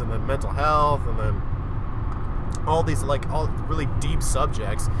past, and then mental health, and then all these all really deep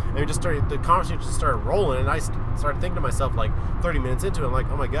subjects. And the conversation just started rolling, and I started thinking to myself, like 30 minutes into it, I'm like,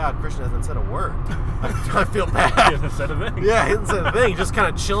 oh my God, Christian hasn't said a word. I feel bad. He hasn't said a thing. Yeah, he hasn't said a thing. Just kind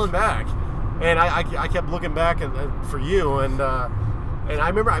of chilling back. And I kept looking back for you, and I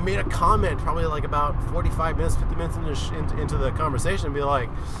remember I made a comment probably like about 45 minutes, 50 minutes into the conversation, and be like,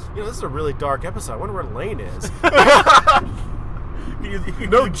 this is a really dark episode. I wonder where Lane is.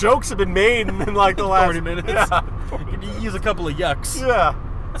 No jokes have been made in like the last 40 minutes. Yeah. You use a couple of yucks. Yeah,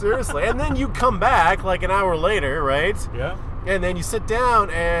 seriously. And then you come back like an hour later, right? Yeah. And then you sit down,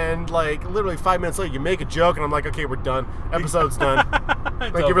 and like literally 5 minutes later, you make a joke, and I'm like, okay, we're done. Episode's done.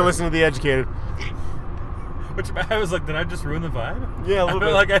 Thank you for listening to The Educated. Which I was like, did I just ruin the vibe? Yeah, a little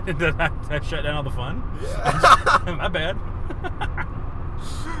bit. Like I shut down all the fun. Yeah. My bad.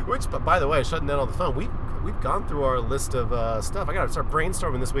 Which, by the way, shutting down all the fun. We've gone through our list of stuff. I gotta start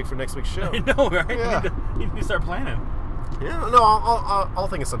brainstorming this week for next week's show. I know, right? Yeah. You need to start planning. Yeah, no, I'll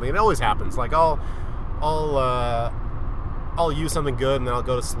think of something. It always happens. Like I'll I'll use something good, and then I'll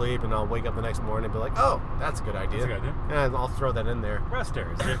go to sleep, and I'll wake up the next morning and be like, oh, that's a good idea. That's a good idea. And I'll throw that in there. Rest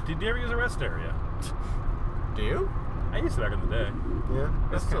areas. Did you ever use a rest area? Do you? I used to back in the day. Yeah,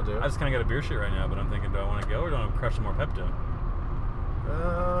 I still do. I just kind of got a beer shit right now, but I'm thinking, do I want to go or do I want to crush some more Pepto?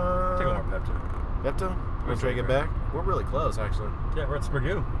 Take a more Pepto. Pepto? Want to try to get back? We're really close, actually. Yeah, we're at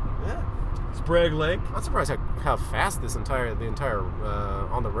Sprague. Yeah. Sprague Lake. I'm surprised how fast the entire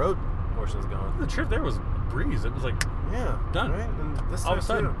on the road portion is going. The trip there was a breeze. It was like done. Right? And this all of a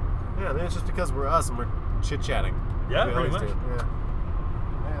sudden. Too. Yeah, I mean, it's just because we're us and we're chit chatting. Yeah, pretty much. Yeah,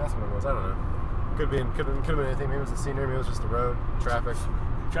 that's what it was. I don't know. Could have been anything. Maybe it was the scenery. Maybe it was just the road, traffic.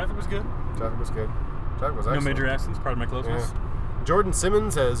 Traffic was good. Traffic was excellent. No major accidents. Pardon my closeness. Yeah. Jordan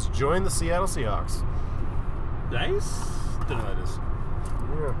Simmons has joined the Seattle Seahawks. Nice. Didn't know that is.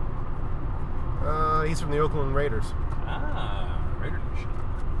 Yeah. He's from the Oakland Raiders. Raider Nation.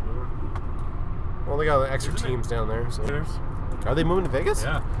 Well, they got extra teams down there. So. Are they moving to Vegas?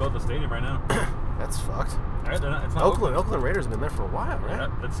 Yeah, built the stadium right now. That's fucked. Right, it's not Oakland Raiders have been there for a while, right? Yeah,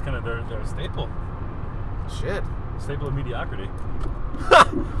 that's kind of their staple. Shit. Staple of mediocrity.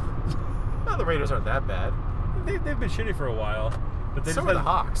 Well, the Raiders aren't that bad. They've been shitty for a while, but they so just are the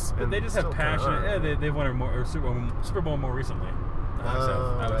Hawks. But they just have passion. Yeah, they've won a Super Bowl more recently.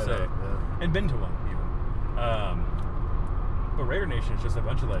 I would say, and been to one even. But Raider Nation is just a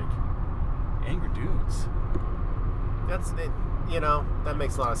bunch of like angry dudes. That's it. You know, that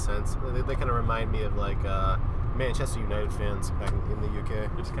makes a lot of sense. They kind of remind me of like Manchester United fans back in the UK. They're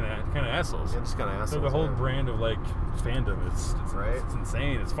just kind of assholes. Yeah, just kind of assholes. So the whole brand of like fandom, it's right. It's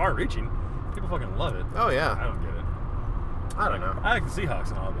insane. It's far-reaching. People fucking love it. Oh yeah. I don't get it. I don't know. I like the Seahawks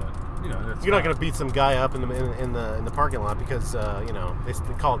and all, but you know, you're not gonna beat some guy up in the parking lot because you know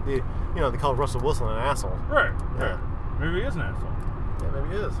they call Russell Wilson an asshole. Right. Yeah. Right. Maybe he is an asshole. Yeah,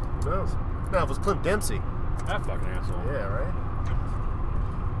 maybe he is. Who knows? No, if it was Clint Dempsey. That fucking asshole. Yeah, right.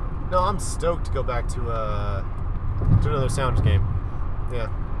 No, I'm stoked to go back to another Sounders game. Yeah,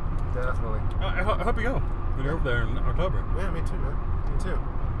 definitely. I hope you go when you're over there in October. Yeah, me too, man. Me too.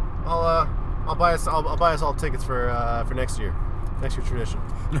 I'll buy us all tickets for next year. Next year tradition.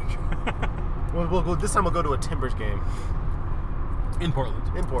 we'll go, this time we'll go to a Timbers game. In Portland.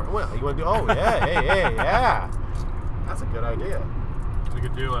 Well, you want to do? Oh yeah, hey, yeah. That's a good idea. We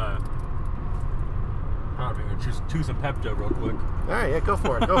could do probably choose some Pepto real quick. All right, yeah, go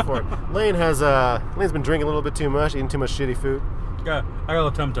for it. Lane's been drinking a little bit too much, eating too much shitty food. I got a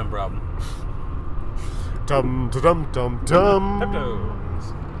little tum-tum problem. Tum-tum-tum-tum.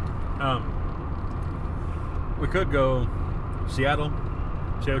 Peptos. We could go Seattle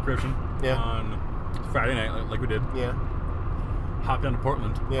Christian on Friday night, like we did. Yeah. Hop down to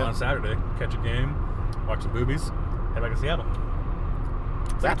Portland on Saturday, catch a game, watch some boobies, head back to Seattle.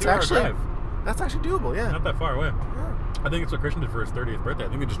 That's actually doable, yeah. Not that far away. Yeah. I think it's what Christian did for his 30th birthday. I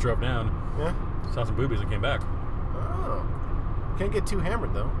think we just drove down, saw some boobies, and came back. Oh. Can't get too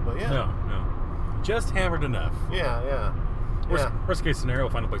hammered, though, but yeah. No. Just hammered enough. Yeah. Worst case scenario,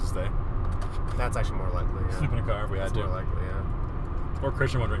 we'll find a place to stay. That's actually more likely, yeah. Sleep in a car if we had to. More likely, yeah. Or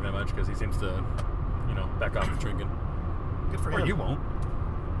Christian won't drink that much because he seems to, back off his drinking. Good for him. Or you won't.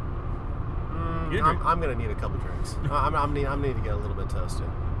 I'm going to need a couple drinks. I'm need to get a little bit toasted.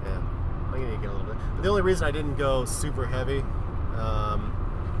 Yeah. I'm going to get a little bit. But the only reason I didn't go super heavy,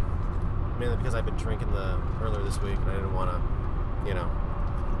 mainly because I've been drinking earlier this week and I didn't want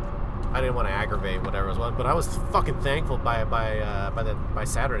to, aggravate whatever it was. But I was fucking thankful by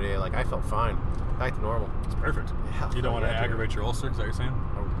Saturday. Like, I felt fine. Back to normal. It's perfect. Yeah, you don't want to aggravate your ulcer, is that what you're saying?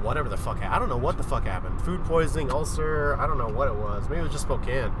 Or whatever the fuck. I don't know what the fuck happened. Food poisoning, ulcer, I don't know what it was. Maybe it was just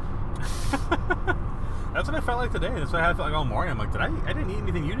Spokane. That's what I felt like today. That's what I felt like all morning. I'm like, I didn't eat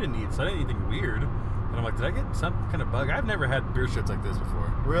anything you didn't eat, so I didn't eat anything weird. And I'm like, did I get some kind of bug? I've never had beer shits like this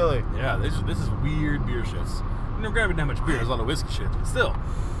before. Really? Yeah, this is weird beer shits. I never grabbed that much beer. There's a lot of whiskey shit, but still.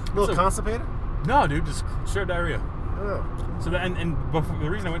 A little constipated? No, dude, just straight diarrhea. Oh. So and before, the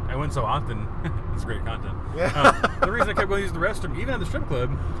reason I went so often, it's great content. Yeah. The reason I kept going to use the restroom, even at the strip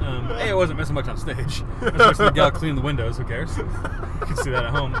club, I wasn't missing much on stage. I was watching the gal clean the windows. Who cares? You can see that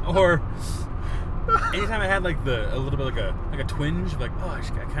at home. Or anytime I had like a little bit like a twinge, like I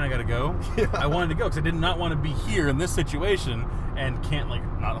kind of got to go. Yeah. I wanted to go because I did not want to be here in this situation and can't like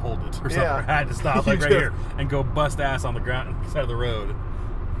not hold it or something. Yeah. I had to stop like right here and go bust ass on the ground side of the road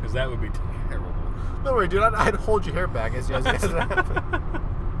because that would be terrible. Don't worry, dude. I'd hold your hair back as it happened.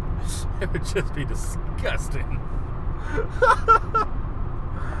 It would just be disgusting.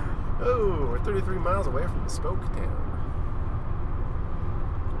 Oh, we're 33 miles away from the Spoke town.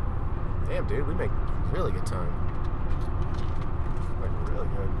 Damn, dude, we make really good time. Like, really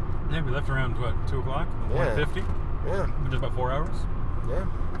good. Yeah, we left around, 2 o'clock? Yeah. 1:50? Yeah. Just about 4 hours. Yeah.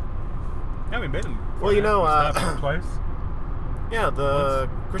 Yeah, we made them. Well, you know, twice. Yeah, the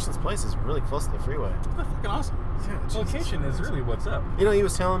Christian's place is really close to the freeway. That's fucking awesome. Yeah, the location is really what's up. You know, he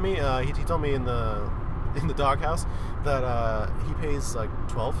was telling me, he told me in the doghouse that he pays like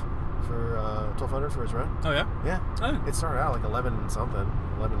 $1,200 for his rent. Oh yeah. Yeah. Oh. It started out like $11.90,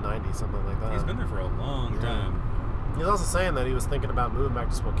 something like that. He's been there for a long time. He was also saying that he was thinking about moving back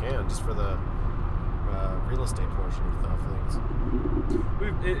to Spokane just for the real estate portion of things.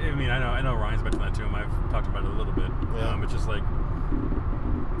 I know Ryan's mentioned that to him. I've talked about it a little bit. Yeah. It's just like,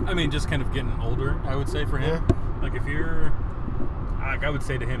 just kind of getting older, I would say, for him. Yeah. Like, if you're, I would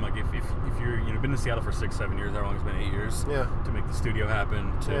say to him, like, if you're, been in Seattle for 6-7 years, how long it's been, 8 years, Yeah. to make the studio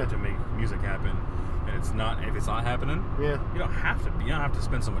happen, to make music happen, and if it's not happening, Yeah. you don't have to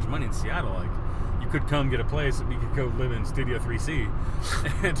spend so much money in Seattle. Like, you could come get a place, and you could go live in Studio 3C,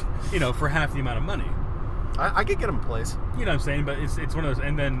 and for half the amount of money. I could get him a place. You know what I'm saying? But it's one of those,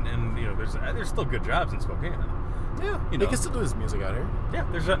 and there's still good jobs in Spokane. Yeah. He can still do his music out here. Yeah,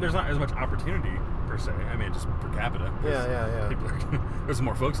 there's not as much opportunity per se. Just per capita. Yeah. There's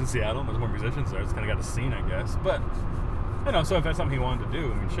more folks in Seattle. There's more musicians there. It's kind of got a scene, I guess. But so if that's something he wanted to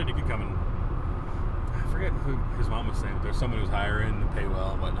do, he could come and. I forget who his mom was saying. But there's someone who's hiring and pay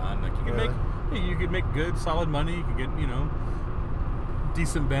well and whatnot. And like you could make good, solid money. You could get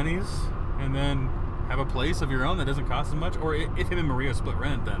decent bennies, and then have a place of your own that doesn't cost as much. Or if him and Maria split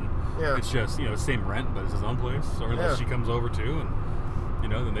rent, then it's just same rent, but it's his own place. Or unless she comes over too,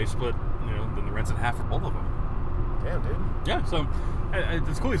 and then they split. Then the rent's in half for both of them. Damn, dude. Yeah, so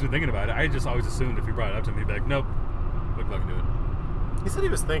it's cool he's been thinking about it. I just always assumed if he brought it up to me, he'd be like, nope, look like I can do it. He said he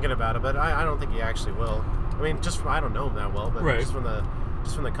was thinking about it, but I don't think he actually will. I don't know him that well, but just from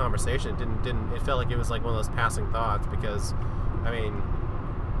the conversation, it felt like it was like one of those passing thoughts because,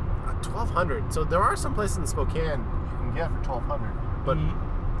 $1,200. So there are some places in Spokane you can get for $1,200, but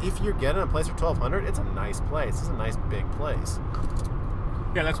if you're getting a place for $1,200, it's a nice place. It's a nice big place.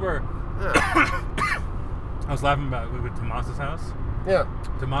 Yeah, that's where I was laughing about with Tomas's house. Yeah.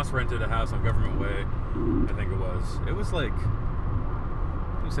 Tomas rented a house on Government Way, I think it was. It was like,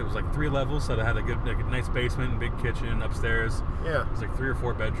 it was like 3 levels, so it had a nice basement, big kitchen upstairs. Yeah. It was like 3 or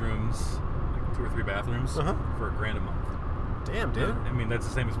 4 bedrooms, like 2 or 3 bathrooms for $1,000 a month. Damn, dude. That's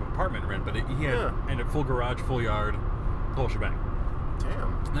the same as apartment rent, but he had a full garage, full yard, whole shebang.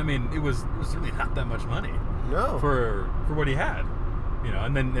 Damn. It was really not that much money. No. For what he had.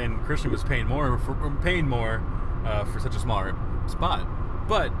 And then Christian was paying more for such a small spot.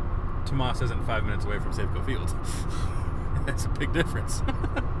 But Tomas isn't 5 minutes away from Safeco Field. That's a big difference.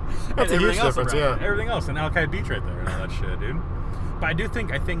 That's a huge difference, yeah. Everything else, and Alki Beach right there and all that shit, dude. But I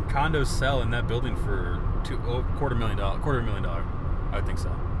think condos sell in that building for $250,000. I would think so.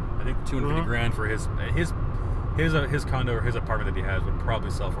 I think $250,000 for his condo or his apartment that he has would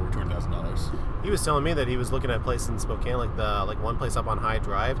probably sell for over $200,000. He was telling me that he was looking at places in Spokane, like one place up on High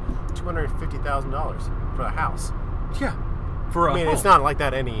Drive, $250,000 for a house. Yeah, for a home. It's not like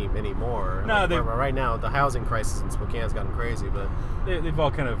that anymore. No, right now the housing crisis in Spokane has gotten crazy, but they've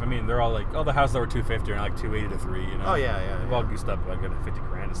all kind of. They're all like, the houses that were $250 are like $280 to $300. Oh yeah. They've all goosed up like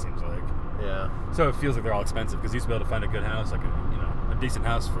 $50,000. It seems like. Yeah. So it feels like they're all expensive because you used to be able to find a good house, like a decent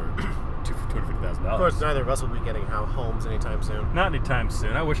house for $250,000. Of course, neither of us will be getting homes anytime soon. Not anytime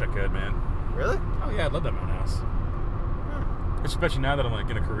soon. I wish I could, man. Really? Oh yeah, I'd love that my own house. Yeah. Especially now that I'm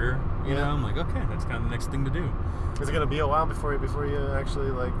like in a career, you know, I'm like, okay, that's kind of the next thing to do. Is it gonna be a while before you actually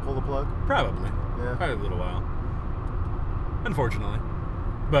like pull the plug? Probably. Yeah. Probably a little while. Unfortunately,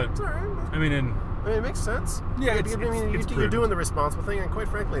 but it's all right. It makes sense. Yeah, you're doing the responsible thing, and quite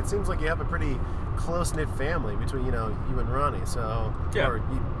frankly, it seems like you have a pretty close-knit family between you and Ronnie. So yeah, or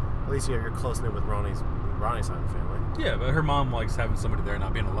at least you're close-knit with Ronnie's side of the family. Yeah, but her mom likes having somebody there,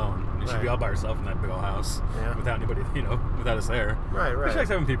 not being alone. She'd be all by herself in that big old house without anybody, without us there. Right. But she likes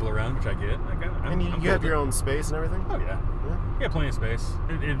having people around, which I get. And you have your own space and everything. Oh yeah. We have plenty of space.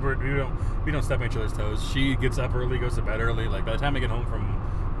 We don't step on each other's toes. She gets up early, goes to bed early. Like by the time I get home from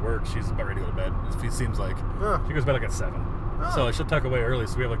work, she's about ready to go to bed. It seems like she goes to bed like at 7. So she'll tuck away early,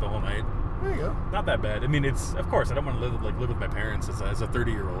 so we have like the whole night. There you go. Not that bad. It's of course I don't want to live with my parents as a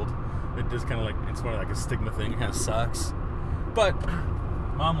 30-year-old. It just kind of like it's one of like a stigma thing. It kind of sucks, but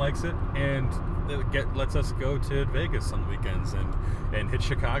mom likes it and lets us go to Vegas on the weekends and hit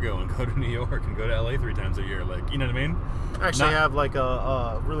Chicago and go to New York and go to LA 3 times a year. Like, you know what I mean? Actually have like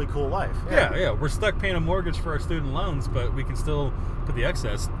a really cool life. Yeah. We're stuck paying a mortgage for our student loans, but we can still put the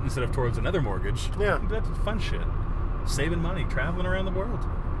excess instead of towards another mortgage. Yeah. That's fun shit. Saving money, traveling around the world.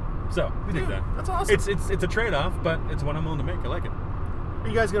 So we dig that. That's awesome. It's a trade-off, but it's one I'm willing to make. I like it. Are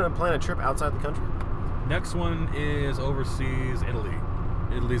you guys gonna plan a trip outside the country? Next one is overseas, Italy.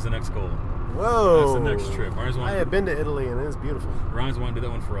 Italy's the next goal. Whoa. That's the next trip. I have been to Italy, and it is beautiful. Ryan's wanted to do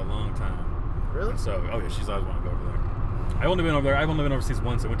that one for a long time. Really? And so, she's always wanted to go over there. I've only been over there. I've only been overseas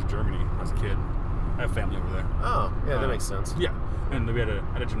once. I went to Germany as a kid. I have family over there. Oh, yeah, that makes sense. Yeah, and we had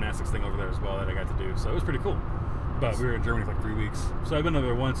a gymnastics thing over there as well that I got to do. So it was pretty cool. But we were in Germany for like 3 weeks. So I've been over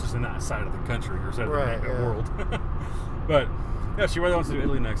there once, just in that side of the country or side of the world. But yeah, she really wants to do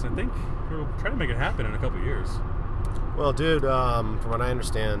Italy next. I think we'll try to make it happen in a couple of years. Well, dude, from what I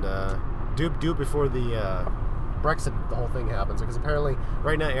understand, do it before the Brexit, the whole thing happens, because apparently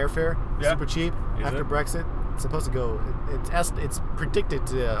right now airfare is super cheap. After Brexit, it's supposed to go. It's predicted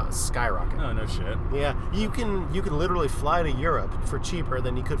to skyrocket. Oh, no shit. Yeah, you can literally fly to Europe for cheaper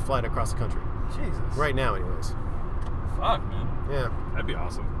than you could fly it across the country. Jesus. Right now, anyways. Fuck, man. Yeah. That'd be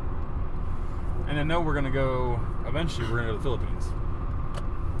awesome. And I know we're gonna go. Eventually, we're gonna go to the Philippines.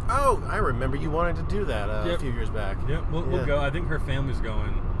 Oh, I remember you wanted to do that a few years back. Yep, we'll go. I think her family's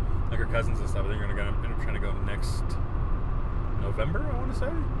going, like her cousins and stuff. I think they're gonna end up trying to go next November. I want to say,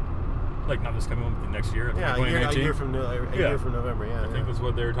 like not this coming one, but the next year. Yeah, a year from November. Yeah, I think that's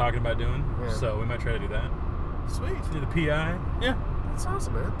what they were talking about doing. Yeah. So we might try to do that. Sweet. Do the PI. Yeah, that's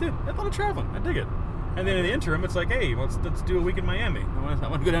awesome, man. Dude, I love traveling. I dig it. And then in the interim, it's like, hey, let's do a week in Miami. I want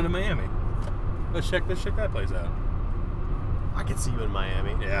to go down to Miami. Let's check that place out. I could see you in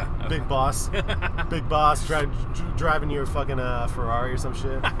Miami. Yeah. Big boss. Big boss driving your fucking Ferrari or some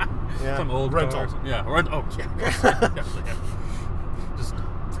shit. Yeah. Some old rental. Cars. Yeah. Oh, yeah. Just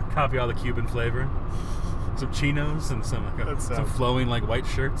copy all the Cuban flavor. Some chinos and some flowing like white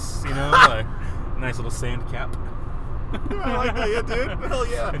shirts, like nice little sand cap. I like that, yeah, dude. Hell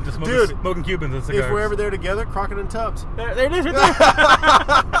yeah. And just smoking Cubans and cigars. If we're ever there together, Crockett and Tubbs. There it is, right there.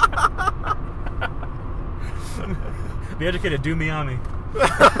 The educated do Miami.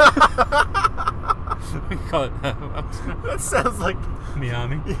 We call it. That sounds like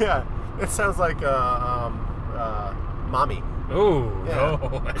Miami. Yeah, it sounds like mommy. Oh, yeah.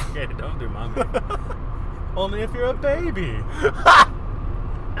 No, educated, don't do mommy. Only if you're a baby.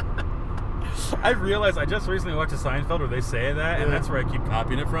 I realized I just recently watched a Seinfeld where they say that, and that's where I keep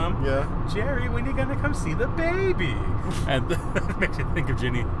copying it from. Yeah. Jerry, when are you gonna come see the baby? And that makes you think of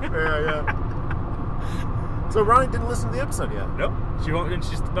Ginny. Yeah. So Ronnie didn't listen to the episode yet. Nope. She won't, and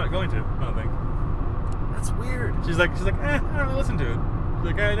she's not going to. I don't think. That's weird. She's like, I don't really listen to it. She's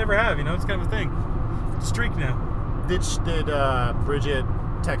like, I never have. It's kind of a thing. Streak now. Did Bridget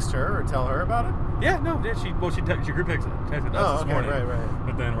text her or tell her about it? Yeah, no. She group texted us this morning. Right.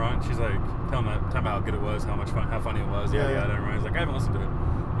 But then she's like, tell him how good it was, how funny it was. Yeah. And Ryan's like, I haven't listened to it.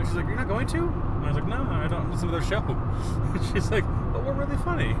 And she's like, you're not going to? And I was like, no, I don't listen to their show. She's like, but we're really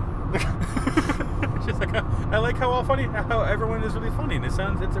funny. She's like, I like how everyone is really funny, and it's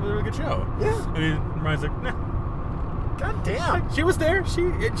a really good show. Yeah. And Ryan's like, nah. God damn. Like, she was there. She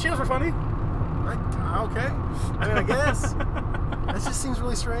was funny. Okay. I mean, I guess. That just seems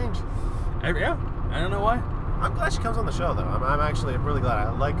really strange. Yeah. I don't know why. I'm glad she comes on the show, though. I'm really glad.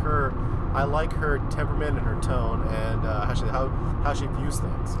 I like her temperament and her tone, and how she views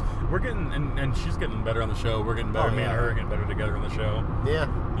things. We're getting and she's getting better on the show. We're getting better. Me and her are getting better together on the show. Yeah.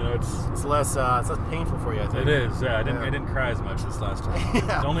 It's less painful for you, I think. It is. Yeah. I didn't cry as much this last time.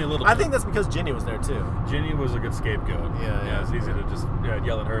 Yeah. It's only a little bit. I think that's because Ginny was there too. Ginny was a good scapegoat. Yeah. It's easy to just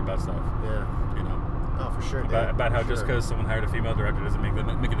yell at her about stuff. Yeah. Oh, for sure. About how just because someone hired a female director doesn't make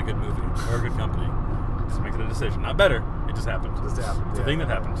it a good movie or a good company. It just makes it a decision. Not better. It just happened. It's a thing that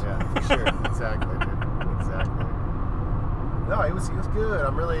happens. Yeah, for sure. Exactly, dude. Exactly. No, it was good.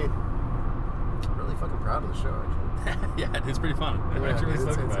 I'm really fucking proud of the show, actually. Yeah, it's pretty fun. I'm actually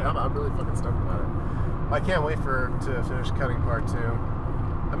really stoked about it. I'm really fucking stoked about it. I can't wait to finish cutting part 2.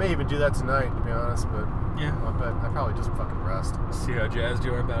 I may even do that tonight, to be honest, but yeah, I probably just fucking rest. See how jazzed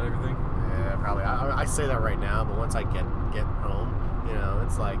you are about everything? Yeah, probably. I say that right now, but once I get home,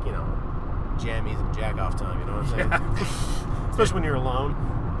 it's like, jammies and jack-off time, you know what I'm saying? Yeah. Especially when you're alone.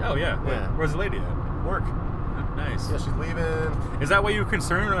 Oh, yeah. Where's the lady at? Work. Nice. Yeah, she's leaving. Is that why you were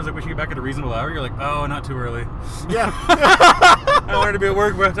concerned when I was like, we should get back at a reasonable hour? You're like, oh, not too early. Yeah. I want her to be at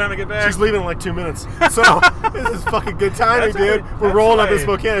work by the time I get back. She's leaving in like 2 minutes. So, this is fucking good timing, dude. We're rolling up in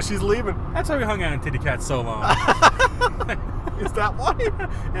Spokane. She's leaving. That's why we hung out in Titty Cat so long. Is that why?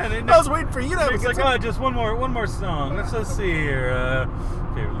 Yeah, I was waiting for you to have a good time. Just one more song. Let's see here.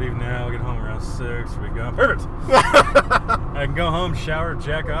 Okay, we leave now. We get home around 6. We go. Perfect. I can go home, shower,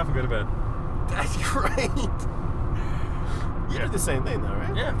 jack off, and go to bed. That's great. You did the same thing, though,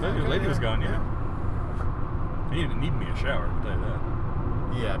 right? Yeah, the lady was gone, yeah. You didn't need me a shower, I'll tell you that.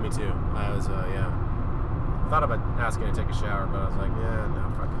 Yeah, me too. I was, thought about asking to take a shower, but I was like, yeah,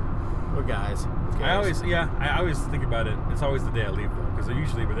 no, fuck it. Or guys. I always think about it. It's always the day I leave though, because I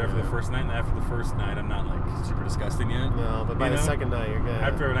usually we're there for the first night, and after the first night, I'm not like super disgusting yet. No, but by the second night, you're good.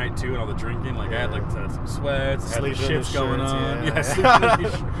 After night 2 and all the drinking, like I had like some sweats, I had Sleeping in shits going shirts, on. yeah. Sleeping in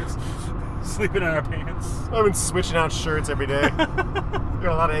these shirts, sleeping in our pants. I've been switching out shirts every day. Got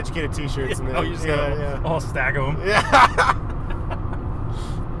a lot of educated T-shirts in there. Oh, you just got a whole stack of them. Yeah.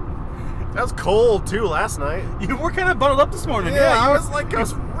 That was cold too last night. You were kind of bundled up this morning. Yeah, I was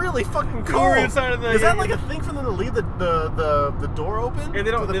really fucking cold. You were inside of the. Is that like a thing for them to leave the door open? Yeah,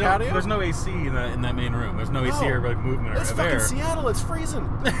 they don't. For the patio? There's no AC in that main room. There's no AC or like movement or it's air. It's fucking Seattle. It's freezing.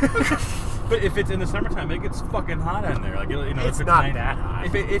 But if it's in the summertime, it gets fucking hot in there. Like it's if not 90, that hot.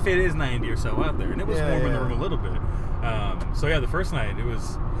 If it is 90 or so out there, and it was warm in the room a little bit. So yeah, the first night it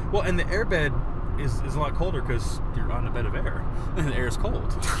was and the airbed is a lot colder because you're on a bed of air, and the air is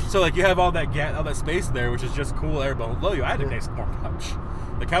cold. So like you have all that space there, which is just cool air below you. I had a nice warm couch.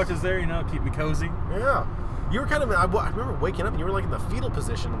 The couch is there, keep me cozy. Yeah. You were kind of. I remember waking up and you were like in the fetal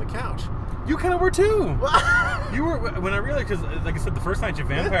position on the couch. You kind of were too. You were when I realized, because like I said, the first night you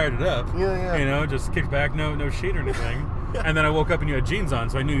vampired it up. Yeah. Just kicked back, no sheet or anything. And then I woke up and you had jeans on,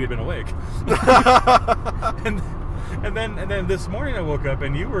 so I knew you'd been awake. And then this morning I woke up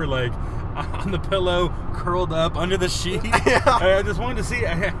and you were like on the pillow, curled up under the sheet. Yeah. I just wanted to see.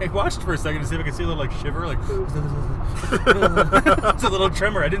 I watched for a second to see if I could see a little like shiver, like it's a little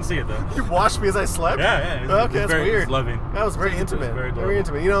tremor. I didn't see it though. You watched me as I slept. Yeah. Okay, that's weird. Loving. That was very intimate. Very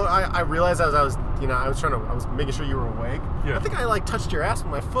intimate. I realized as I was making sure you were awake. Yeah. I think I like touched your ass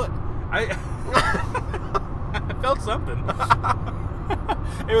with my foot. I felt something.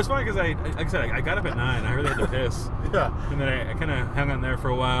 It was funny because like I said, I got up at 9. I really had to piss. Yeah. And then I kind of hung on there for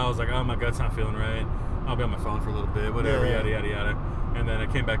a while. I was like, oh, my gut's not feeling right. I'll be on my phone for a little bit, whatever, yada, yada, yada. And then I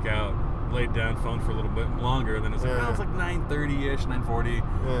came back out, laid down, phone for a little bit longer. And then it's like, it's like 9:30-ish, 9:40.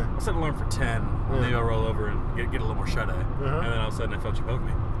 Yeah. I'll set an alarm for 10. Maybe I'll roll over and get a little more shut-eye. And then all of a sudden I felt you poke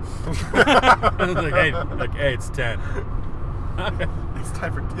me. I was like, hey, it's 10. It's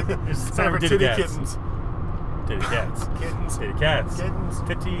time for titty kittens. Titty cats. Kittens. Titty cats. Kittens.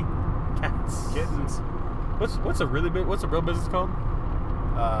 Titty cats. Kittens. What's a real business called?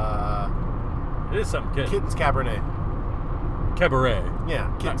 It is something. Kittens Cabernet. Cabaret.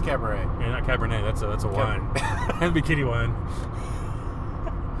 Yeah, Kittens Cabaret. Yeah, not Cabernet. That's a wine. That'd be kitty wine.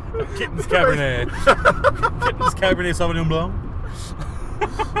 Kittens Cabernet. Kittens Cabernet Sauvignon Blanc.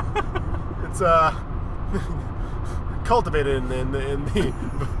 It's cultivated in the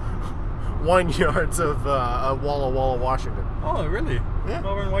wine yards of Walla Walla, Washington. Oh, really? Yeah.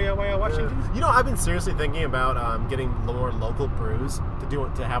 Over in Walla, Washington? I've been seriously thinking about getting more local brews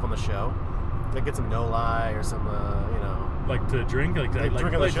to have on the show. Like get some No Lie or some, Like to drink? Like drink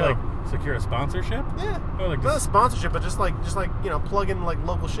on the show. Like secure a sponsorship? Yeah. Or like not a sponsorship, but just like plug in like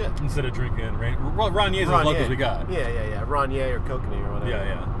local shit. Instead of drinking Ronier's as local as we got. Yeah. Ronier or Kokanee or whatever.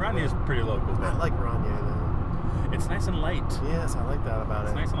 Yeah. Ronier's pretty local. I like Ronier though. It's nice and light. Yes, I like that about it.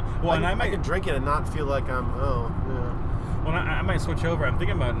 It's nice and light. Well, I can drink it and not feel like I'm. Well, I might switch over. I'm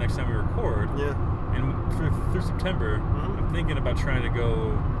thinking about next time we record. Yeah. And through September, I'm thinking about trying to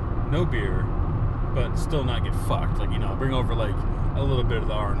go no beer, but still not get fucked. Like bring over like a little bit of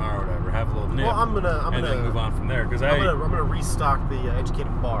the R&R or whatever, have a little nip. Well, I'm gonna then move on from there because I'm gonna restock the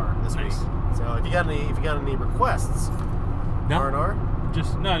educated bar this week. So if you got any requests, R&R.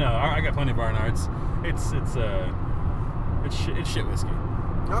 Just no. I got plenty of R&R. It's shit whiskey.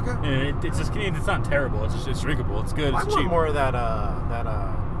 Okay. And it's just Canadian. It's not terrible. It's drinkable. It's good. It's cheap. I want more of that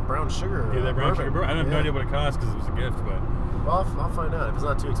brown sugar. Yeah, that brown sugar. I have no Yeah. idea what it costs because it was a gift, but. Well, I'll find out. If it's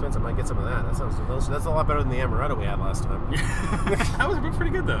not too expensive, I might get some of that. That sounds delicious. That's a lot better than the amaretto we had last time. That was pretty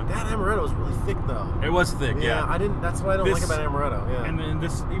good though. That amaretto was really thick though. It was thick. Yeah. I didn't. That's what I don't like about amaretto. Yeah. And then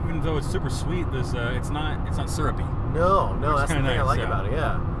this, even though it's super sweet, it's not syrupy. No. That's the thing I like about it.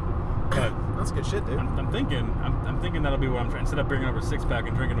 Yeah. But that's good shit, dude. I'm thinking that'll be what I'm trying. Instead of bringing over a 6-pack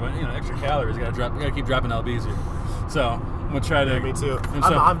and drinking extra calories, gotta keep dropping lbs here. So I'm gonna try to. Yeah, me too.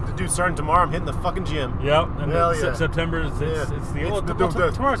 Dude, starting tomorrow, I'm hitting the fucking gym. Yep. And Hell yeah. September it's the old.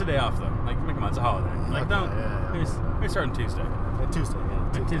 Tomorrow's a day off though. Like come on, it's a holiday. Like maybe start on Tuesday. Tuesday.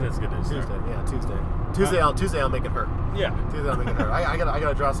 Tuesday's a good day. Tuesday. Tuesday I'll make it hurt. Yeah. Tuesday I'll make it hurt. I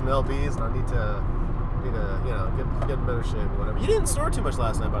gotta drop some lbs and I need to get in better shape or whatever. You didn't snore too much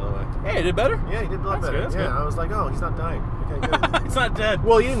last night, by the way. Hey, you did better? Yeah, you did a lot better. That's good. I was like, oh, he's not dying. Okay, good. It's not dead.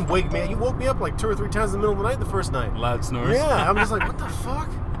 Well, you didn't wake me up. You woke me up like 2 or 3 times in the middle of the night the first night. Loud snores? Yeah, I'm just like, what the fuck?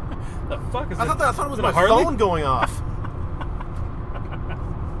 The fuck is I thought it was my phone going off.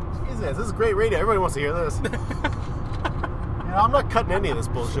 Jesus, this is great radio. Everybody wants to hear this. I'm not cutting any of this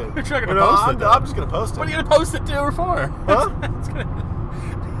bullshit. You're not gonna post it. I'm just gonna post it. What are you gonna post it to or for? Huh?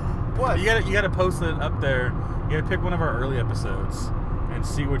 What? You gotta post it up there. You gotta pick one of our early episodes and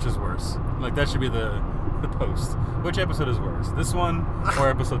see which is worse. Like that should be the post. Which episode is worse? This one or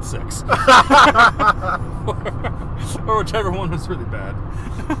episode 6? or whichever one was really bad.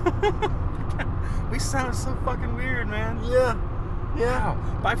 We sound so fucking weird, man. Yeah. Wow.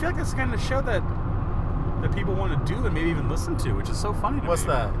 But I feel like that's the kind of show that people want to do and maybe even listen to, which is so funny to me. What's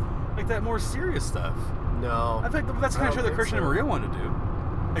that? Like that more serious stuff. No. I think that's the kind of show that Christian and Maria wanted to do.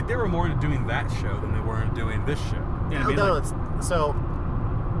 Like they were more into doing that show than they were into doing this show. You know what I mean? No, Like, so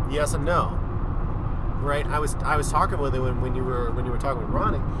yes and no. Right? I was talking with him when you were talking with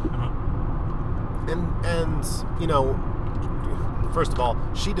Ronnie. And you know, first of all,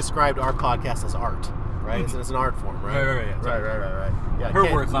 she described our podcast as art, right? It's an art form, right? Right. Yeah,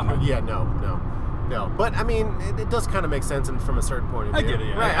 her words, not mine. Yeah, no. But I mean, it does kind of make sense from a certain point of view. I get it.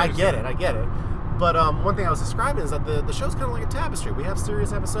 Yeah, right? I get it. But one thing I was describing is that the show's kind of like a tapestry. We have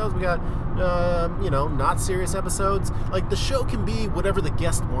serious episodes. We got not serious episodes. Like the show can be whatever the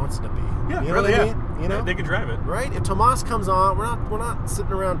guest wants it to be. Yeah, you know really. what I mean? You know, they can drive it. Right? If Tomas comes on, we're not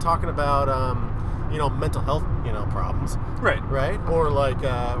sitting around talking about mental health problems. Right. Or like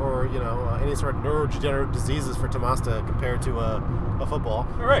any sort of neurodegenerative diseases for Tomas to compare to a football.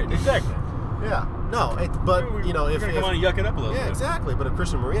 Right. Exactly. Yeah. No. If come on and yuck it up a little bit. Yeah, exactly. But if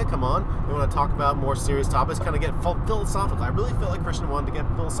Christian and Maria come on, they want to talk about more serious topics, kind of get philosophical. I really feel like Christian wanted to get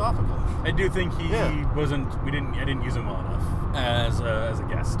philosophical. I do think he wasn't. I didn't use him well enough as a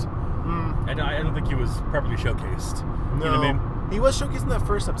guest. I don't think he was properly showcased. No. You know what I mean? He was showcased in that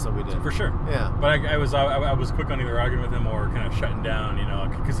first episode we did. For sure. Yeah. But I was quick on either arguing with him or kind of shutting down,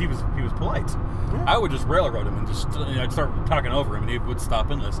 because he was polite. Yeah. I would just railroad him and just I'd start talking over him, and he would stop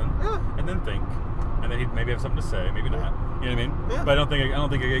and listen, and then think, and then he'd maybe have something to say, maybe not. You know what I mean? Yeah. But I don't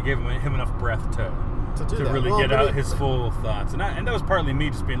think I gave him enough breath to really get out his full thoughts, and that was partly me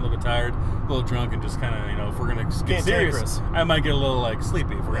just being a little bit tired, a little drunk, and just kind of if we're gonna get serious, I might get a little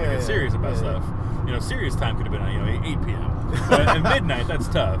sleepy if we're gonna get serious about stuff. Serious time could have been 8 p.m. But at midnight, that's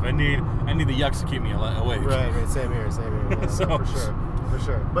tough. I need the yucks to keep me awake. Right. Same here. Yeah, so, for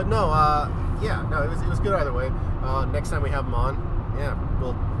sure. But no, it was good either way. Next time we have him on,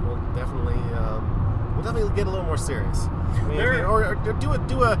 we'll definitely get a little more serious. Or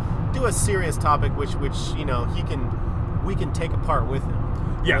do a serious topic which we can take apart with him.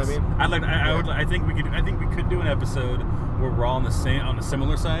 Yes, you know what I mean? I think we could do an episode where we're all on the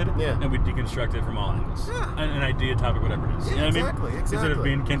similar side, and we deconstruct it from all angles. Yeah. An idea, topic, whatever it is. Yeah, you know what exactly. I mean? Instead of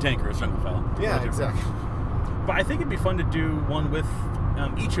being cantankerous, jungle fella. Yeah, exactly. But I think it'd be fun to do one with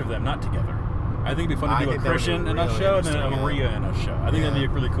each of them, not together. I think it'd be fun to do a Christian in a show and then a Maria in a show. I think that'd be a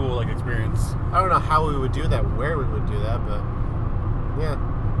really cool experience. I don't know how we would do that, where we would do that, but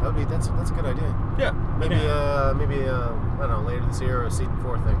that's a good idea. Yeah. Maybe I don't know, later this year or a season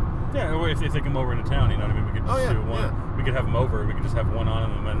 4 thing. Yeah, or if they come over into town, you know what I mean? We could just do one. Yeah. We could have them over. We could just have one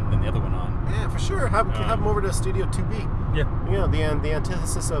on and then the other one on. Yeah, for sure. Have them over to Studio 2B. Yeah. The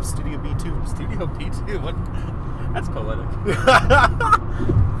antithesis of Studio B2. Studio B2? What? That's poetic.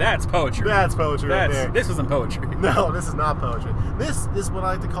 That's poetry. That's poetry right there. This isn't poetry. No, this is not poetry. This is what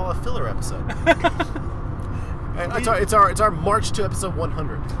I like to call a filler episode. And it's our march to episode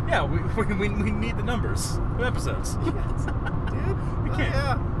 100. Yeah, we need the numbers of episodes. Yes. Dude, we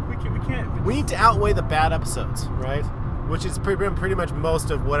can't. We can't. We need to outweigh the bad episodes, right? Which is pretty much most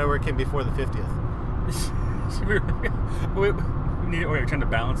of whatever came before the 50th. We're trying to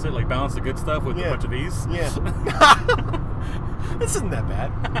balance it, balance the good stuff with a bunch of these. Yeah. This isn't that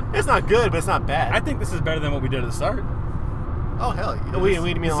bad. It's not good, but it's not bad. I think this is better than what we did at the start. Oh, hell yeah.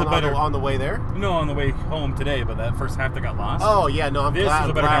 We mean on the way there? No, on the way home today, but that first half that got lost. Oh, yeah, no, I'm glad. This is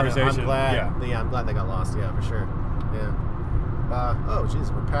a better conversation. I'm glad. Yeah, I'm glad they got lost, yeah, for sure. Yeah. Oh,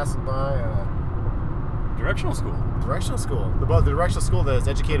 jeez, we're passing by Directional school. Directional school. The directional school that has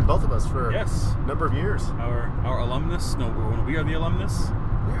educated both of us for a number of years. Our alumnus. No, we are the alumnus.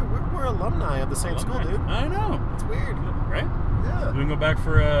 We're alumni of the same school, dude. I know. It's weird. Right? Yeah. We can go back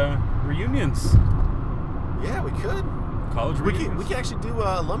for reunions. Yeah, we could. College reunions. We can actually do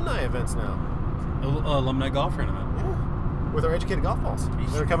alumni events now. Alumni golf tournament. Yeah. With our educated golf balls.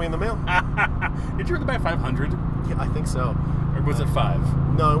 They're coming in the mail. Did you really buy 500? Yeah, I think so. Or was it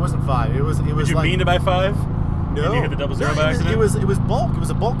 5? No, it wasn't 5. It was. Did you mean to buy 5? No. And you hit the 00 by accident? It was bulk. It was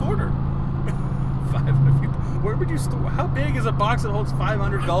a bulk order. 5. Where would you store? How big is a box that holds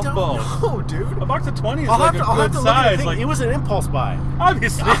 500 golf balls? No, dude. A box of 20 is I'll like a good size. It was an impulse buy.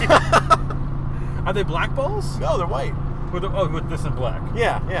 Obviously. Are they black balls? No, they're white. With this in black.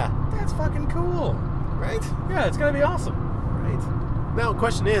 Yeah. That's fucking cool. Right? Yeah, it's gonna be awesome. Right. Now, the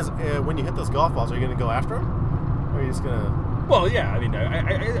question is, when you hit those golf balls, are you gonna go after them? Or are you just gonna... Well, yeah. I mean,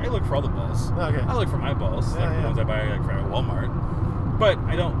 I look for all the balls. Okay. I look for my balls, the ones I buy like at Walmart. But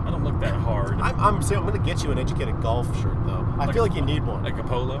I don't look that hard. I'm going to get you an educated golf shirt though. I feel like you need one. Like a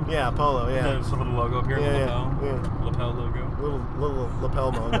polo. Yeah, a polo. Yeah. There's a little logo up here. Lapel logo. Little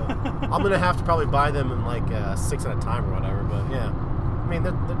lapel logo. I'm gonna have to probably buy them in like 6 at a time or whatever. But yeah, I mean,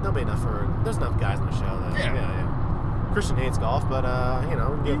 there'll be enough there's enough guys on the show. Yeah. Christian hates golf, but we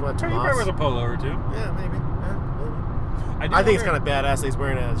can give one to Tomas. He probably wears a polo or two. Yeah, maybe. I think it's kind of badass that he's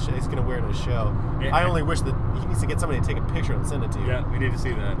wearing it. He's gonna wear it at a show. Yeah, I only wish that he needs to get somebody to take a picture and send it to you. Yeah, we need to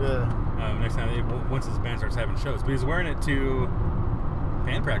see that. Yeah. Next time, once his band starts having shows. But he's wearing it to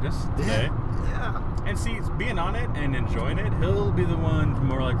band practice today. Yeah. And see, being on it and enjoying it, he'll be the one to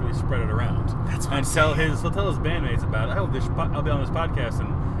more likely spread it around. That's what he'll tell his bandmates about it. I'll be on this podcast in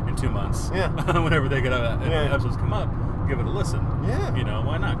 2 months. Yeah. Whenever they get episodes come up, give it a listen. Yeah.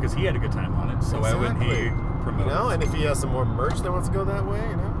 Why not? Because he had a good time on it. So why wouldn't he promote it? And if he has some more merch that wants to go that way,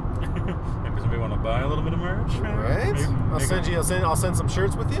 Maybe somebody want to buy a little bit of merch. Right. I'll send some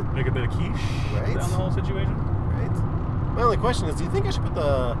shirts with you. Make a bit of quiche. Right. Down the whole situation. Right. My only question is, do you think I should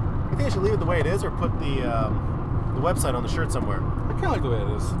leave it the way it is, or put the website on the shirt somewhere? I kind of like the way it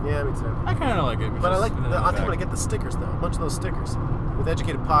is. Yeah, me too. I kind of like it. But I think I'm going to get the stickers, though. A bunch of those stickers. With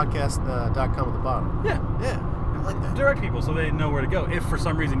educatedpodcast.com at the bottom. Yeah. I like that. Direct people so they know where to go. If for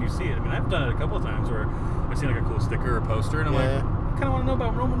some reason you see it. I mean, I've done it a couple of times where I've seen like a cool sticker or poster, and I'm like, I kind of want to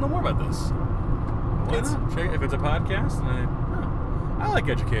know more about this. Why not? Check it. If it's a podcast, and I like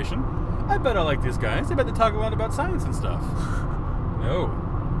education. I bet I like these guys. I bet they talk a lot about science and stuff. No,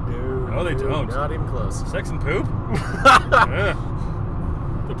 they don't. Not even close. Sex and poop?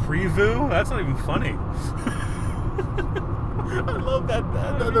 The preview? That's not even funny. I love that.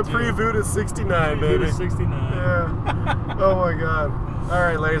 The preview to 69, baby. To 69. Yeah. Oh my God. All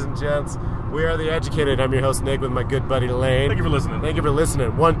right, ladies and gents, we are The Educated. I'm your host, Nick, with my good buddy Lane. Thank you for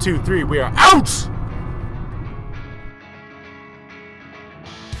listening. 1, 2, 3. We are out!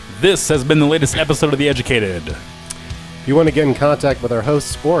 This has been the latest episode of The Educated. If you want to get in contact with our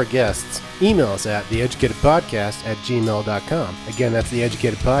hosts or guests, email us at theeducatedpodcast@gmail.com. Again, that's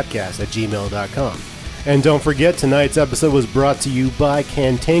theeducatedpodcast@gmail.com. And don't forget, tonight's episode was brought to you by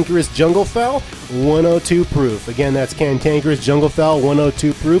Cantankerous Junglefowl 102 Proof. Again, that's Cantankerous Junglefowl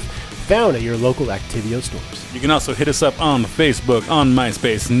 102 Proof, found at your local Activio stores. You can also hit us up on Facebook, on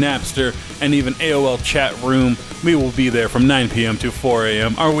MySpace, Napster, and even AOL chat room. We will be there from 9 p.m. to 4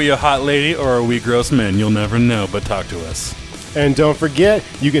 a.m. Are we a hot lady or are we gross men? You'll never know, but talk to us. And don't forget,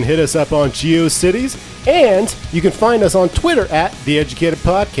 you can hit us up on GeoCities, and you can find us on Twitter at The Educated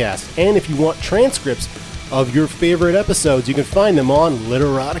Podcast. And if you want transcripts of your favorite episodes, you can find them on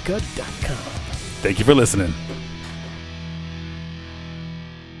literotica.com. Thank you for listening.